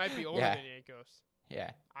is. He might be older Yeah. than Yankos.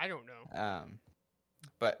 Yeah. I don't know.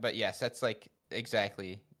 But yes, that's like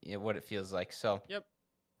exactly what it feels like. So. Yep.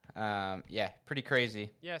 Yeah, pretty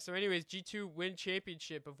crazy. Yeah. So, anyways, G2 win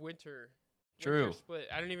championship of winter. True. Winter split.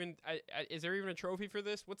 I don't even. Is there even a trophy for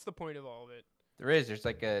this? What's the point of all of it? There is. There's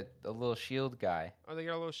like a little shield guy. Oh, they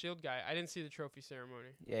got a little shield guy. I didn't see the trophy ceremony.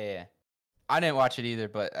 Yeah. I didn't watch it either,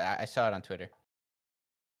 but I saw it on Twitter.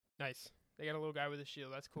 Nice. They got a little guy with a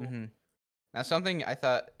shield. That's cool. Mm-hmm. Now, something I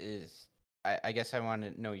thought is, I guess I want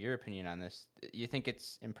to know your opinion on this. You think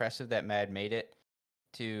it's impressive that Mad made it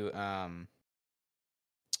to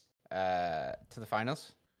the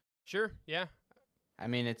finals? Sure. Yeah. I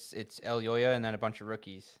mean, it's El Yoya and then a bunch of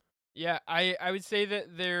rookies. Yeah. I would say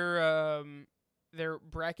that their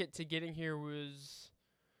bracket to getting here was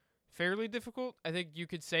fairly difficult. I think you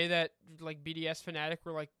could say that like BDS Fnatic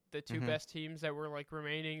were like the two best teams that were like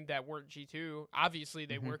remaining that weren't G2. Obviously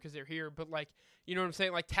they were because they're here, but like, you know what I'm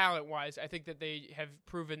saying? Like talent wise, I think that they have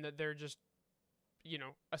proven that they're just,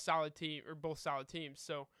 a solid team or both solid teams.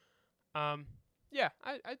 So, yeah,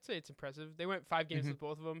 I'd say it's impressive. They went 5 games with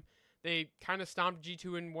both of them. They kind of stomped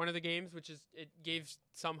G2 in one of the games, which is, it gave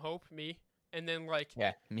some hope, me. And then like,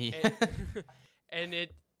 Yeah, me. and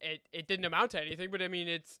it didn't amount to anything, but I mean,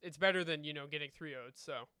 it's better than, getting 3-0'd.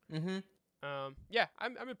 So, yeah,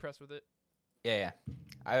 I'm impressed with it. Yeah.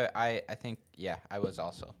 I think I was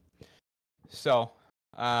also. So,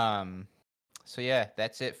 yeah,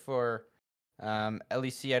 that's it for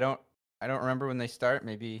LEC. I don't remember when they start.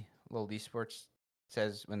 Maybe Little Esports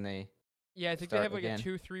says when they. Yeah, I think they start have like again. a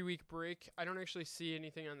 2-3 week break. I don't actually see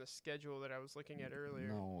anything on the schedule that I was looking at earlier.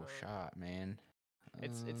 No shot, man.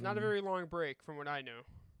 It's not a very long break from what I know.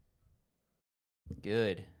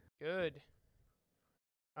 Good. Good.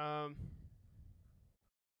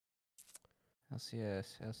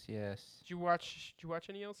 LCS. Did you watch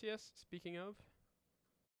any LCS? Speaking of.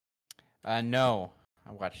 No.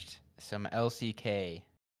 I watched some LCK.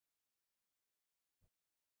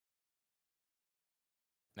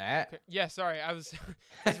 Matt? Okay. Yeah, sorry, I was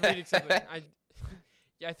reading something. I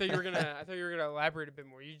thought you were gonna elaborate a bit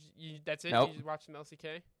more. You that's it. Nope. You just watched some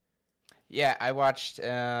LCK. Yeah, I watched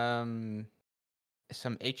some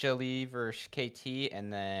HLE versus KT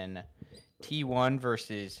and then T1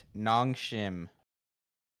 versus Nongshim.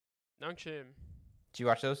 Nongshim. Did you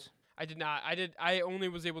watch those? I did not. I only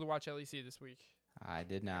was able to watch LEC this week. I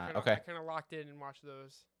did not. I Okay, kind of locked in and watched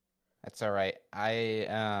those. that's all right. I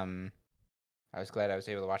was glad I was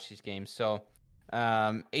able to watch these games. So,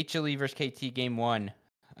 HLE versus KT game 1.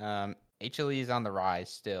 HLE is on the rise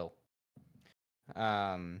still.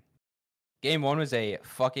 Game 1 was a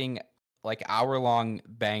fucking like hour-long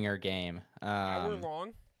banger game. Hour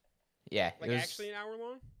long? Yeah, Like it was actually an hour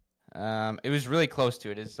long? It was really close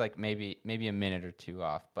to it. It's like maybe a minute or two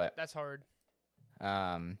off, but That's hard.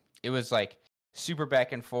 it was like super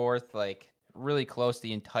back and forth, like really close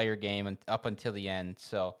the entire game and up until the end.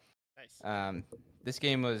 So, nice. This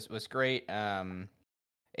game was great.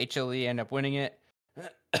 HLE ended up winning it.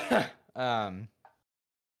 And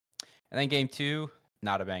then game 2,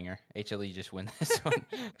 not a banger. HLE just win this one.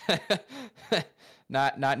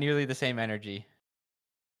 not nearly the same energy.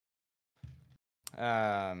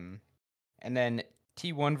 And then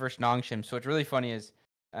T1 versus Nongshim. So what's really funny is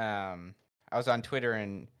I was on Twitter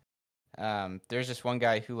and there's this one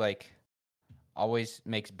guy who like always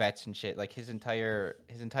makes bets and shit. Like his entire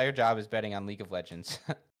job is betting on League of Legends.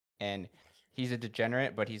 And he's a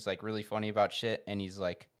degenerate, but he's like really funny about shit and he's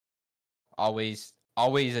like always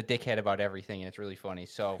a dickhead about everything and it's really funny.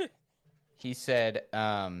 So he said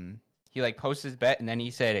he like posted his bet and then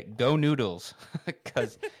he said go noodles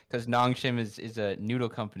cuz Nongshim is a noodle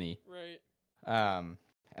company. Right.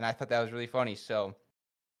 And I thought that was really funny. So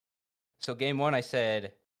game 1 I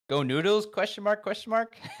said go noodles ?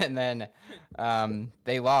 And then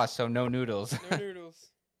they lost, so no noodles. No noodles.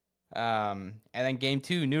 And then game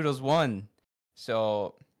 2 noodles won.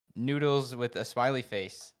 So noodles with a smiley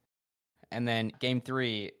face. And then game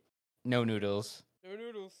 3 no noodles. No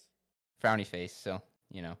noodles. Frowny face. So,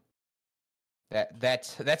 you know.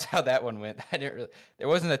 That's how that one went. There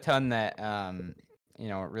wasn't a ton that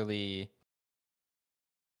really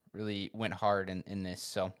went hard in this.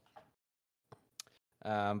 So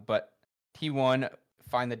but T1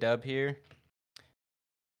 find the dub here.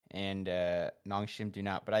 And Nongshim do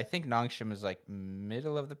not. But I think Nongshim is like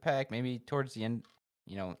middle of the pack, maybe towards the end,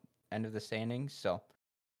 end of the standings. So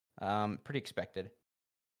pretty expected.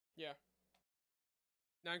 Yeah.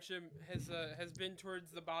 Nongshim has been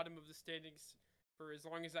towards the bottom of the standings for as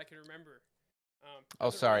long as I can remember. Oh,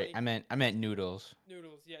 sorry. Really... I meant Noodles.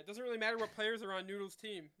 Noodles, yeah. It doesn't really matter what players are on Noodles'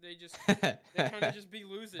 team. They kind of just be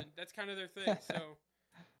losing. That's kind of their thing. So,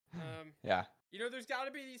 yeah. There's got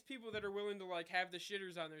to be these people that are willing to like have the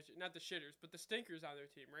shitters on their not the shitters, but the stinkers on their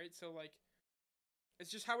team, right? So like,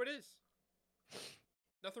 it's just how it is.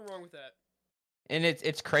 Nothing wrong with that. And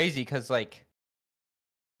it's crazy because like,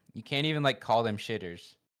 you can't even like call them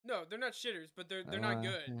shitters. No, they're not shitters, but they're not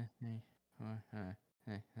good.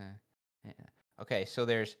 Okay, so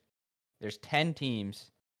there's 10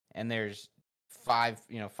 teams and there's 5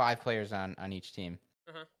 players on each team.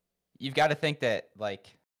 Uh-huh. You've got to think that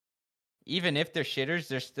like even if they're shitters,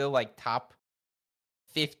 they're still like top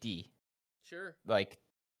 50. Sure. Like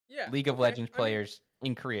League of Legends players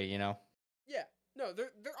in Korea, Yeah. No,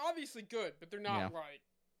 they're obviously good, but they're not right.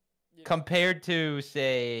 Compared to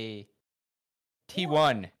say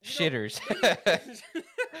T1 shitters.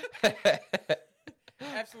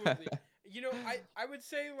 Absolutely. I would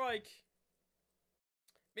say like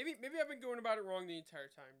maybe I've been going about it wrong the entire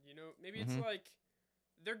time. Maybe it's like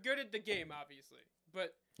they're good at the game, obviously,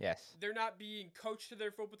 but yes, they're not being coached to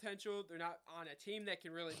their full potential. They're not on a team that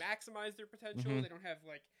can really maximize their potential. They don't have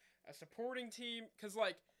like a supporting team because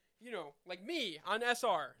like like me on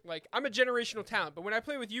SR, like I'm a generational talent, but when I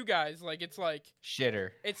play with you guys, like it's like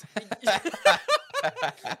shitter. It's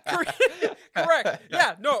correct.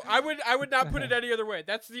 Yeah, no, I would not put it any other way.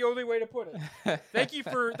 That's the only way to put it. Thank you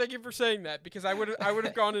for saying that because I would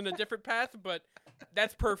have gone in a different path, but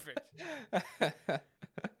that's perfect.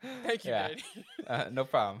 Thank you, Danny. No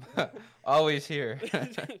problem. Always here.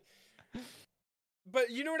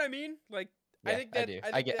 But you know what I mean? Like yeah, I think that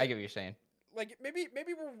I get what you're saying. Like maybe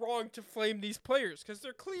we're wrong to flame these players because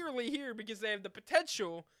they're clearly here because they have the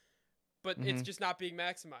potential, but it's just not being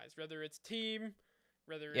maximized. Whether it's team,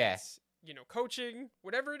 whether it's coaching,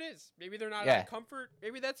 whatever it is. Maybe they're not out of comfort.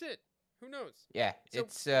 Maybe that's it. Who knows? Yeah,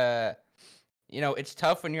 so, it's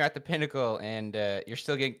tough when you're at the pinnacle and you're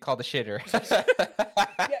still getting called a shitter.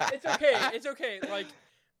 Yeah, it's okay. It's okay. Like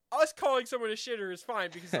us calling someone a shitter is fine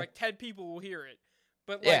because like 10 people will hear it.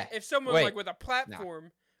 But like if someone like with a platform.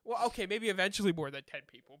 No. Well, okay, maybe eventually more than 10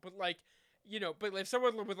 people, but like, but if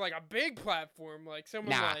someone with like a big platform, like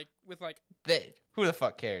someone like with like, who the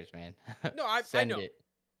fuck cares, man? No, I know. It.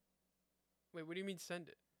 Wait, what do you mean send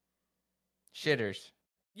it? Shitters.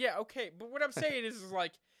 Yeah, okay, but what I'm saying is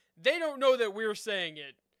like they don't know that we're saying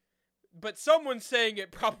it, but someone's saying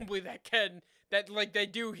it probably that can that like they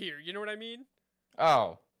do here. You know what I mean?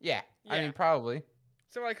 Oh, yeah. I Yeah. mean, probably.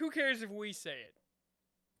 So like, who cares if we say it?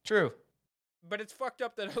 True. But it's fucked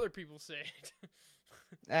up that other people say it.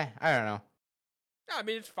 I don't know. No, I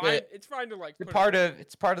mean, it's fine. But It's fine to like. It's put part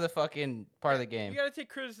of the fucking part of the game. You gotta take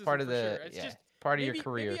criticism Part of for the sure. It's yeah. just Part of maybe, your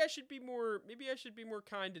career. Maybe I should be more. Maybe I should be more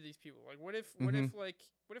kind to these people. Like, what if what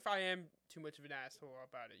if I am too much of an asshole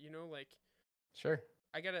about it? You know, like Sure.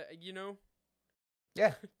 I gotta. You know.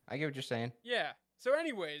 Yeah, I get what you're saying. Yeah. So,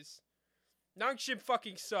 anyways, Nongshim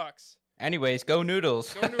fucking sucks. Anyways, go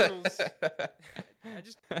Noodles. Go Noodles. I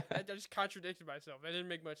just contradicted myself. That didn't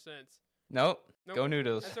make much sense. Nope. Nope. Go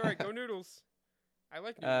Noodles. That's all right. Go Noodles. I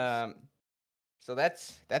like noodles. So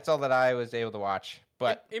that's all that I was able to watch.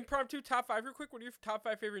 But impromptu top 5 real quick. What are your top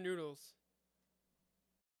 5 favorite noodles?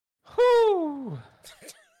 whoo.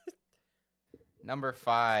 Number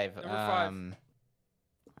 5. Number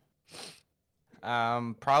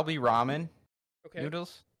 5. Probably ramen Okay.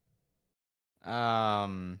 noodles.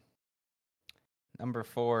 Number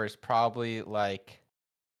 4 is probably like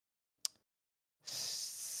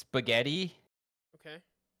spaghetti. Okay.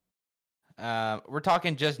 We're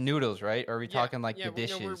talking just noodles, right? Or are we talking like the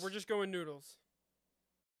dishes? No, we're just going noodles.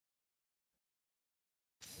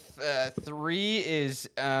 3 is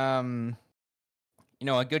a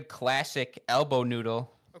good classic elbow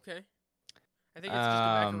noodle. Okay. I think it's just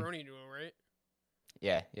a macaroni noodle, right?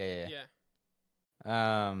 Yeah.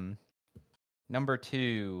 Yeah. Number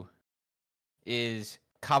 2 is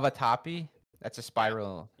cavatappi. That's a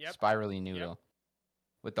spirally noodle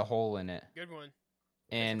with the hole in it. Good one.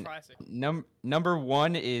 And That's a classic. number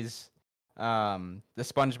 1 is the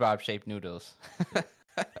SpongeBob shaped noodles.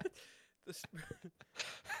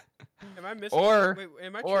 Am I missing? Or wait,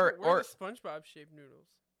 am I or tripping? Where are the SpongeBob shaped noodles?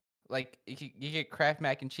 like you get Kraft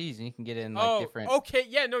mac and cheese, and you can get it in different Okay,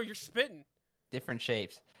 yeah, no, you're spitting. different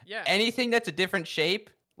shapes. Yeah. Anything that's a different shape,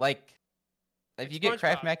 like if you get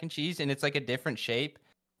Kraft SpongeBob. mac and cheese and it's like a different shape,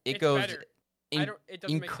 it It's goes better. It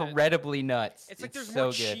doesn't make sense. incredibly nuts. It's like there's so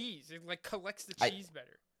more good. cheese. It like collects the cheese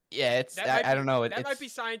better. Yeah, it's I don't know. That might be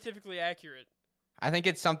scientifically accurate. I think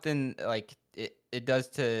it's something like it does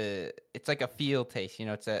to. It's like a feel taste.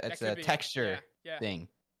 It's a texture Yeah. thing.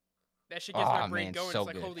 That shit gets my brain man, going. so It's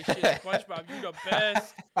like, good. holy shit, SpongeBob, you the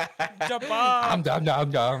best. The bomb. I'm dumb.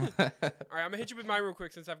 All right, I'm gonna hit you with mine real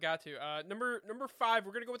quick since I've got to. Number 5,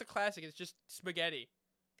 we're gonna go with the classic. It's just spaghetti.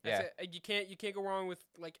 That's it. You can't go wrong with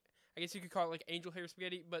like. I guess you could call it like angel hair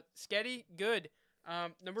spaghetti, but sketty, good.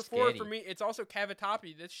 Number 4 for me, it's also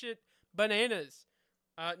cavatappi. This shit bananas.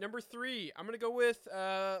 Number 3, I'm gonna go with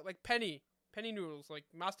like penny noodles, like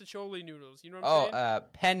mastacholi noodles. You know what I'm saying?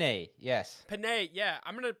 Penne, yes. Penne, yeah.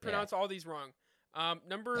 I'm gonna pronounce all these wrong.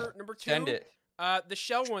 Number 2. Send it. The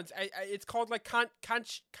shell ones. It's called like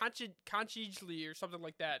conchigli or something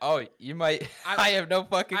like that. Oh, you might. I have no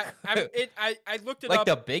fucking. I looked it like up.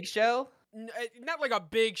 the big shell. Not like a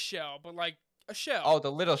big shell, but like a shell. Oh, the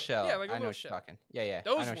little shell. Yeah, like a I know little what shell. you're talking. Yeah. Those I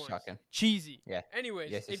know what ones. you're talking. Cheesy. Yeah.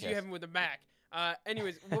 Anyways, Yes, if you yes. have them with a Mac.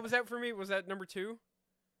 Anyways, what was that for me? Was that number 2?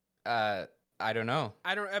 I don't know.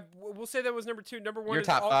 I don't. We'll say that was number 2. Number 1 Your is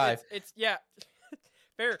top 5. It's yeah.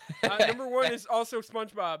 Fair. Number 1 is also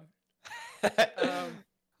SpongeBob.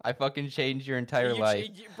 I fucking changed your entire life.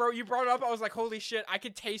 Bro, you brought it up. I was like, holy shit, I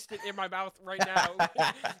can taste it in my mouth right now.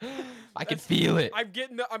 I can feel it. I'm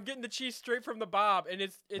getting the cheese straight from the Bob, and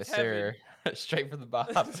it's Yes, heavy. sir. Straight from the Bob.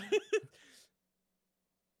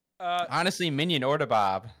 Honestly, Minion or the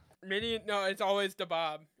Bob. Minion, no, it's always the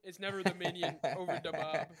Bob. It's never the Minion over the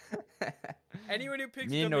Bob. Anyone who picks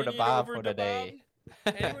Minion the or the Minion Bob over for the the day.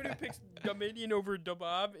 Bob, anyone who picks the Minion over the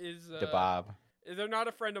Bob is The Bob. They're not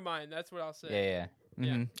a friend of mine. That's what I'll say. Yeah.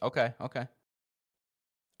 Yeah. Mm-hmm. Okay.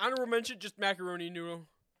 Honorable mention, just macaroni noodle.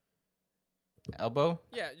 Elbow?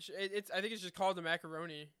 Yeah, I think it's just called the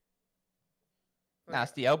macaroni. Nah,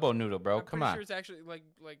 it's the elbow noodle, bro. I'm Come pretty on. sure it's actually like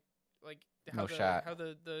No shot. how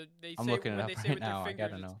they I'm say looking when it up they say right with their now. I fingers.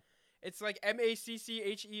 gotta know. It's like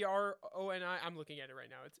MACCHERONI. I'm looking at it right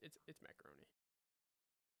now. It's macaroni.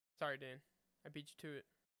 Sorry, Dan. I beat you to it.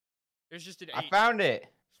 There's just an 8. I found it.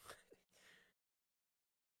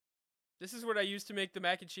 This is what I used to make the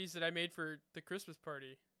mac and cheese that I made for the Christmas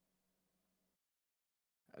party.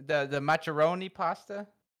 The macaroni pasta?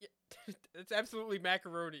 Yeah, it's absolutely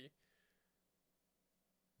macaroni.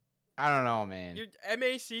 I don't know, man. You're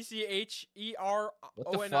MACCHERONI.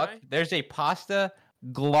 What the fuck? There's a pasta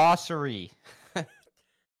glossary.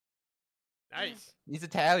 Nice. These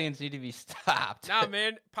Italians need to be stopped. Nah,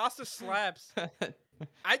 man, pasta slaps.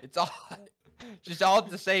 It's all just all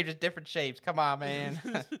the same, just different shapes. Come on, man.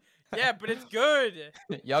 Yeah, but it's good.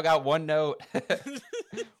 Y'all got one note.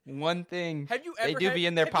 One thing. Have you They ever do had, be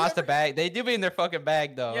in their have you pasta ever- bag. They do be in their fucking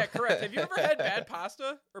bag, though. Yeah, correct. Have you ever had bad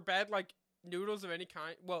pasta or bad like noodles of any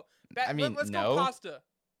kind? Well, I mean, let's no. go pasta.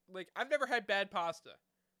 Like I've never had bad pasta.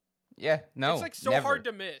 Yeah, no. It's like so never. hard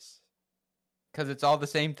to miss. Because it's all the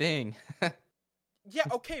same thing. Yeah,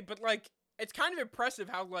 okay, but like it's kind of impressive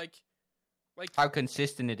how like How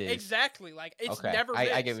consistent it is. exactly like it's Okay. never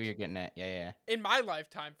missed. I get what you're getting at. Yeah. In my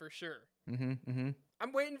lifetime for sure. Mm-hmm.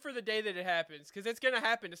 I'm waiting for the day that it happens because it's gonna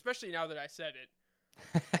happen, especially now that I said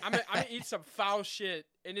it. I'm gonna eat some foul shit,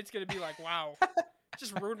 and it's gonna be like, wow,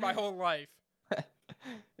 just ruined my whole life.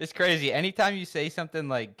 It's crazy. Anytime you say something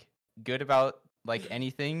like good about like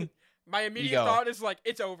anything, My immediate go. thought is like,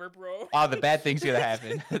 it's over, bro. oh, the bad thing's gonna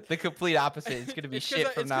happen. The complete opposite. It's gonna be It's shit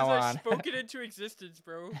from now I on. spoke it into existence,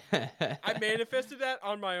 bro. I manifested that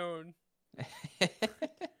on my own.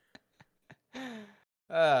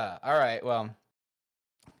 All right. Well,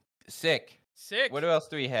 sick. Sick. What else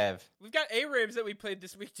do we have? We've got A-Rams that we played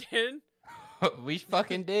this weekend. We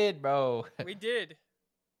fucking did, bro. We did.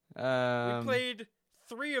 We We played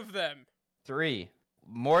 3 of them. 3.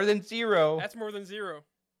 More than 0. That's more than 0.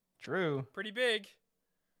 True. Pretty big.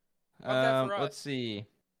 How's that for us? Let's see.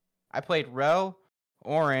 I played Rel,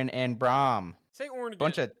 Orin, and Brom. Say Orn again.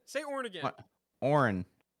 Bunch of Say Orn again. Orin.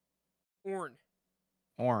 Orn.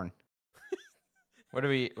 Orin. What are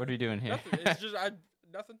we doing here? Nothing. It's just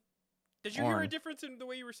nothing. Did you hear a Orn. difference in the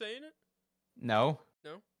way you were saying it? No.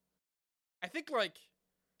 I think like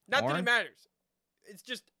not that Orn? it matters. It's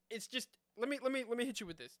just let me hit you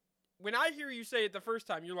with this. When I hear you say it the first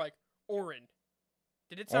time, you're like Orin.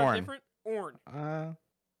 Did it sound Orn. different? Orn.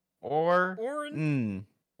 Or. Orn.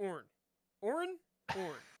 Orn. Orn.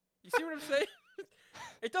 Orn. You see what I'm saying?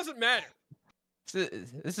 It doesn't matter.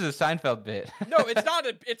 This is a Seinfeld bit. No, it's not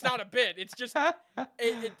a bit. It's just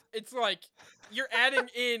it's like you're adding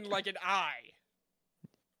in like an I.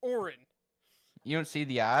 Orin. You don't see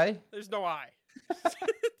the eye? There's no I.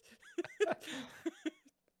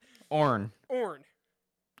 Orn. Orn.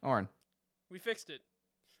 Orn. We fixed it.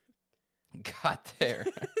 Got there.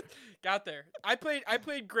 Got there. I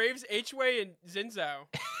played Graves, H-Way, and Zinzao.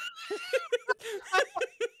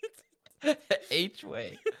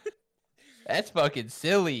 H-Way. That's fucking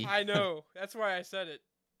silly. I know. That's why I said it.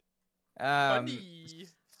 Funny.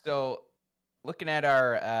 So, looking at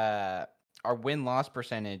our win-loss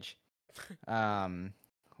percentage,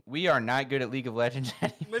 we are not good at League of Legends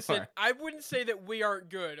anymore. Listen, I wouldn't say that we aren't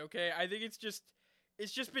good, okay? I think it's just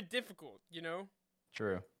been difficult, you know?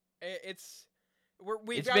 True. It's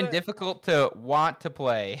been difficult to want to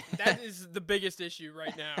play. That is the biggest issue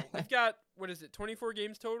right now. We've got, 24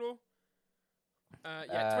 games total?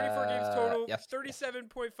 24 games total. Yes.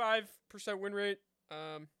 37.5% win rate.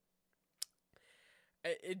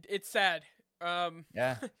 It's sad.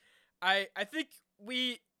 Yeah. I think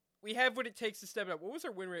we have what it takes to step it up. What was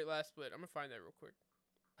our win rate last split? I'm gonna find that real quick.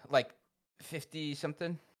 Like 50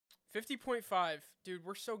 something? 50.5. Dude,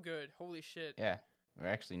 we're so good. Holy shit. Yeah. We're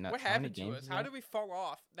actually not. What happened to us? How did we fall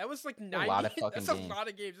off? That was like 90. A lot of fucking That's games. a lot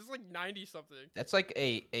of games. It's like 90 something. That's like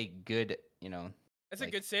a good, That's like-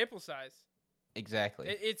 a good sample size. exactly.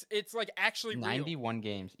 It's like actually real. 91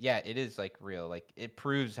 games. Yeah, it is like real. Like it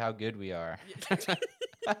proves how good we are.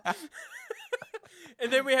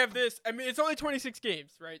 And then we have this. I mean, it's only 26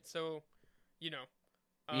 games, right? So, We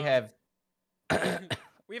have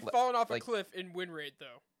we have fallen off a like- cliff in win rate,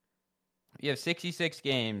 though. you have 66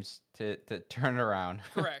 games to turn around.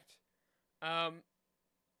 Correct.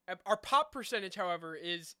 Our pop percentage, however,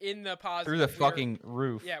 is in the positive. Through the fucking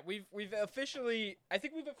roof. Yeah, we've officially. I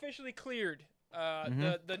think we've officially cleared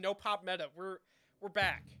Mhm. the no pop meta. We're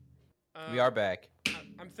back. We are back.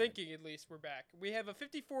 I'm thinking at least we're back. We have a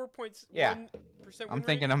 54.1% Yeah. win I'm rate.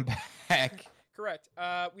 thinking I'm back. Correct.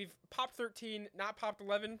 We've popped 13, not popped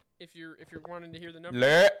 11. If you're wanting to hear the number.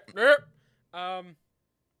 Bleh.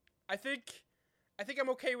 I think I'm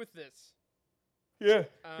okay with this. Yeah.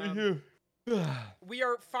 We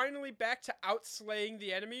are finally back to outslaying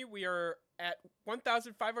the enemy. We are at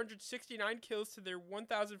 1,569 kills to their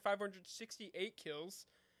 1,568 kills.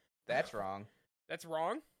 That's wrong. That's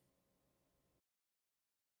wrong.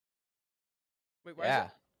 Wait,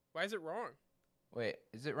 why is it wrong? Wait,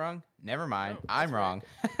 is it wrong? Never mind. No, I'm that's wrong.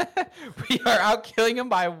 We are out killing him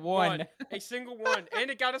by one. A single one, and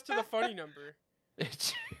it got us to the funny number.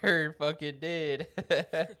 It sure fucking did.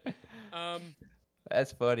 Um,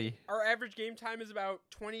 That's funny. our average game time is about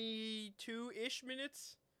 22-ish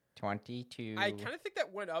minutes. 22. I kind of think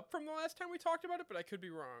that went up from the last time we talked about it, but I could be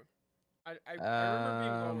wrong. I remember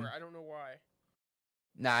being lower. I don't know why.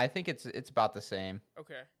 Nah, I think it's about the same.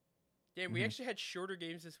 Okay. Damn, we actually had shorter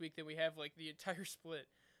games this week than we have like the entire split.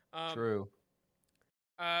 True.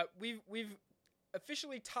 We've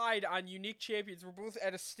officially tied on unique champions. We're both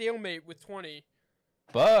at a stalemate with 20.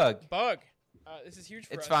 Bug. This is huge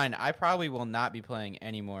for us. It's fine. I probably will not be playing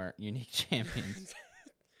any more unique champions.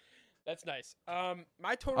 That's nice.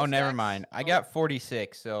 My total. Oh, never mind. I got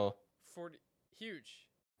 46. So 40. Huge.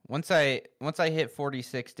 once I hit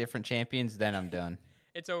 46 different champions, then I'm done.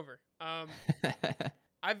 It's over.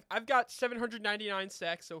 I've got 799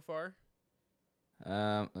 stacks so far.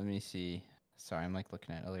 Let me see. Sorry, I'm like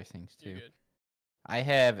looking at other things too. You're good. I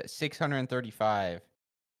have 635.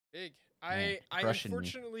 Big. Man, I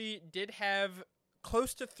unfortunately did have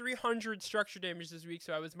close to 300 structure damage this week,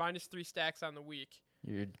 so I was minus 3 stacks on the week.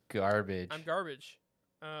 You're garbage. I'm garbage.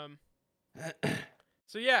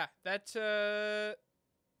 So yeah, that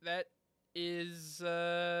is.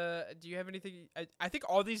 Do you have anything? I think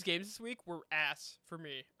all these games this week were ass for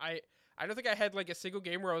me. I don't think I had like a single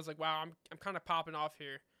game where I was like, wow, I'm kind of popping off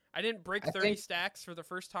here. I didn't break 30 stacks for the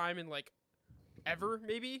first time in like ever,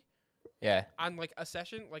 maybe. Yeah. On like a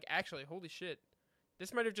session, like actually, holy shit,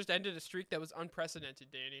 this might have just ended a streak that was unprecedented,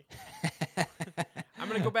 Danny. I'm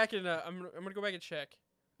gonna go back and I'm gonna go back and check.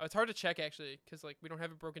 Oh, it's hard to check actually, because like we don't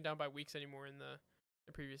have it broken down by weeks anymore in the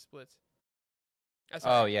previous splits. That's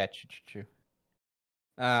oh yeah, true.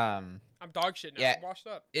 I'm dog shit now. Yeah, I'm washed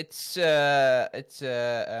up.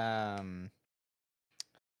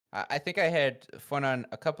 I think I had fun on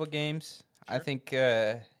a couple of games. Sure. I think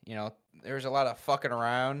there was a lot of fucking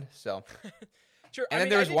around. So, Sure. and then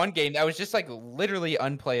there was one game that was just like literally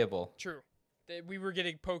unplayable. True. We were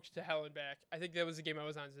getting poked to hell and back. I think that was the game I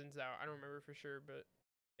was on Zinzao. I don't remember for sure, but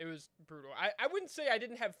it was brutal. I wouldn't say I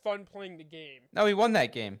didn't have fun playing the game. No, we won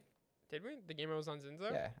that game. Did we? The game I was on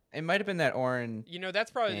Zinzao? Yeah, it might have been that Orin. You know,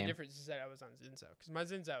 that's probably game. the difference is that I was on Zinzao, because my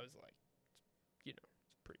Zinzao is like, it's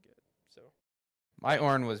pretty good. So. My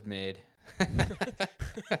Orin was mid.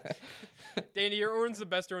 Danny, your Orin's the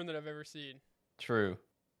best Orin that I've ever seen. True.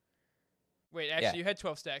 Wait, actually, you had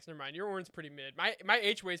 12 stacks. Never mind. Your Orin's pretty mid. My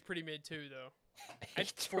H-Way's pretty mid too, though. I had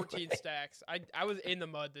 14 stacks. I was in the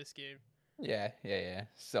mud this game. Yeah.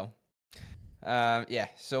 So,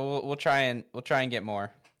 So we'll try and get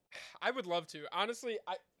more. I would love to. Honestly,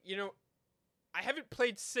 I haven't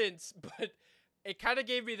played since, but it kind of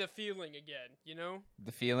gave me the feeling again. You know.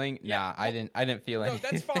 The feeling? Yeah, nah, I didn't feel No, anything.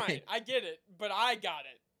 that's fine. I get it, but I got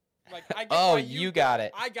it. Like I get oh, why you got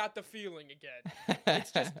it. I got the feeling again.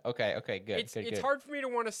 It's just okay, good. It's hard for me to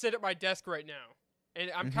want to sit at my desk right now,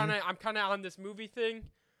 and I'm kind of on this movie thing.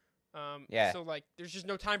 Yeah. So like, there's just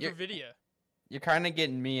no time for video. You're kind of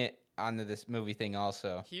getting me onto this movie thing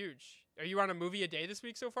also. Huge. Are you on a movie a day this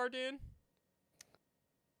week so far, Dan?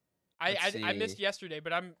 I missed yesterday,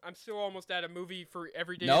 but I'm still almost at a movie for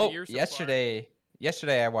every day of the year so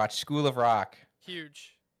yesterday I watched School of Rock.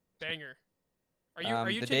 Huge. Banger. Are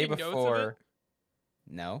you the taking day before, notes of it?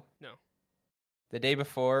 No. The day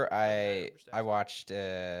before I watched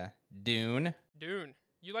Dune. Dune.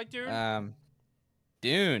 You like Dune?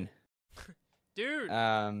 Dune. Dude.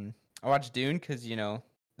 I watched Dune because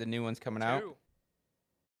the new one's coming out.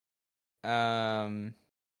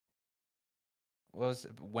 What was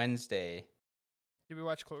it? Wednesday? Did we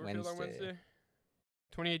watch Cloverfield on Wednesday?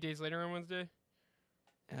 28 Days Later on Wednesday?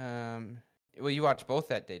 Well, you watched both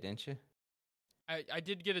that day, didn't you? I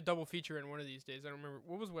did get a double feature in one of these days. I don't remember.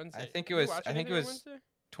 What was Wednesday? I think it was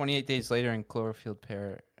 28 Days Later in Cloverfield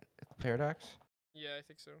Paradox. Yeah, I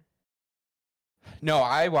think so. No,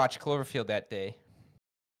 I watched Cloverfield that day.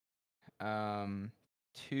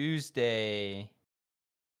 Tuesday.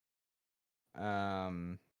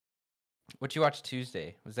 What you watch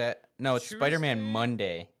Tuesday? Was that it's Spider-Man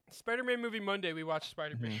Monday. Spider-Man movie Monday. We watched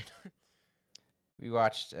Spider-Man. We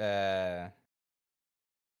watched. Huh?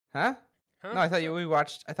 No, I thought we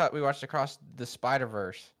watched. I thought we watched Across the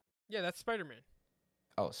Spider-Verse. Yeah, that's Spider-Man.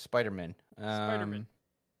 Oh, Spider-Man. Spider-Man.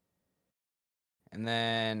 And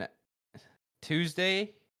then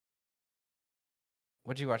Tuesday.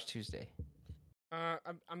 What'd you watch Tuesday?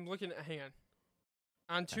 I'm looking at. Hang on.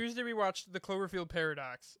 On Tuesday, we watched The Cloverfield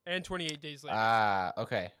Paradox and 28 Days Later.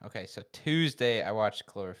 Okay. So Tuesday, I watched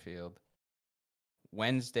Cloverfield.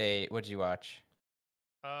 Wednesday, what'd you watch?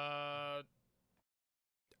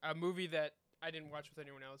 A movie that I didn't watch with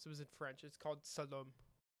anyone else. It was in French. It's called Salom.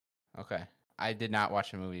 Okay. I did not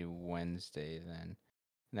watch a movie Wednesday then.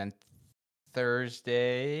 And then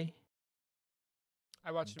Thursday,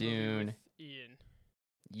 I watched Dune. A movie with Ian.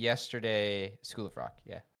 Yesterday, School of Rock.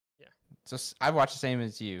 Yeah. Yeah. So I watched the same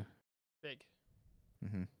as you. Big.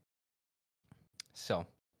 So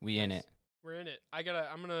we in it. We're in it. I think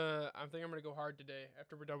I'm gonna go hard today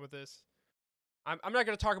after we're done with this. I'm not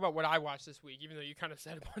gonna talk about what I watched this week, even though you kind of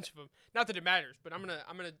said a bunch of them. Not that it matters, but I'm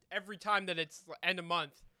gonna every time that it's end of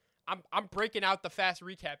month, I'm breaking out the fast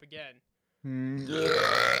recap again.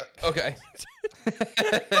 Okay.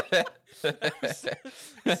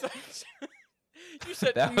 You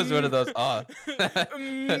said that was one of those off. That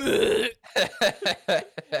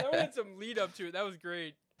one had some lead up to it. That was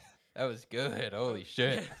great. That was good. Holy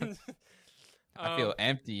shit. I feel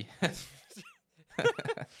empty.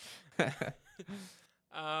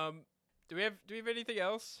 Do we have anything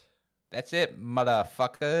else? That's it,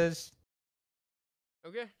 motherfuckers.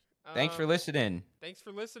 Okay. Thanks for listening. Thanks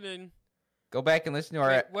for listening. Go back and listen to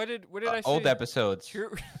our what did I say? old episodes.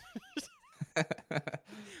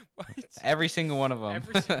 What? Every single one of them.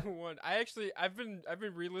 Every single one. I've been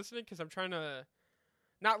re-listening because I'm trying to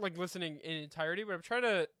not like listening in entirety, but I'm trying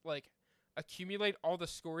to like accumulate all the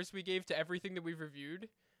scores we gave to everything that we've reviewed.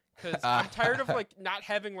 Because I'm tired of like not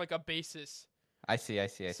having like a basis. I see.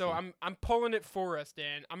 So I'm pulling it for us,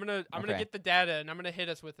 Dan. I'm gonna get the data and I'm gonna hit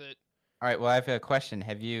us with it. All right. Well, I have a question.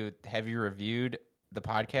 Have you reviewed the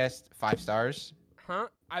podcast 5 stars? Huh?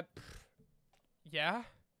 Yeah.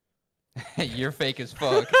 You're fake as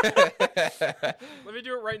fuck. Let me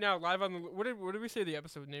do it right now, live on the. What did we say the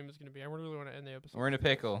episode name is gonna be? I really want to end the episode. We're in a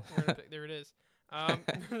pickle. There it is.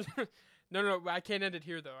 No, I can't end it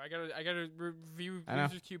here though. I gotta review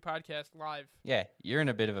Losers Q podcast live. Yeah, you're in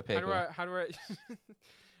a bit of a pickle. How do I?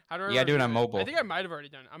 You gotta do it on mobile. I think I might have already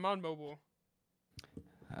done it. I'm on mobile.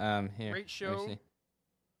 Here. Great show.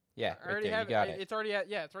 Yeah, I already have. It's already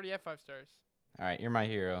at 5 stars. All right, you're my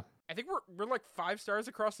hero. I think we're like 5 stars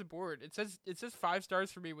across the board. It says 5 stars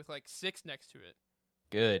for me with like 6 next to it.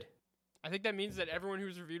 Good. I think that means that everyone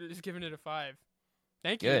who's reviewed it is giving it a 5.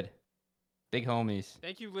 Thank you. Good. Big homies.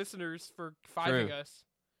 Thank you, listeners, for 5ing us.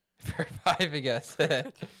 For 5ing us.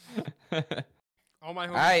 All my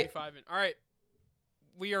homies be 5ing. All right.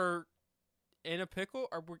 We are in a pickle,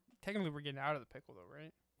 or technically we're getting out of the pickle though,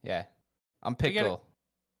 right? Yeah. I'm Pickle.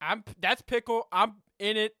 That's Pickle. I'm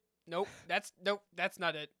in it. Nope, that's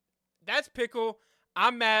not it. That's Pickle.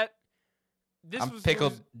 I'm Matt. I'm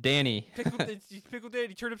Pickle Danny. Pickle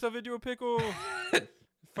Danny turned himself into a pickle.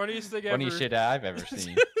 Funniest thing ever. Funniest shit I've ever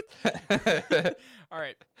seen. All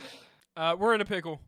right. We're in a pickle.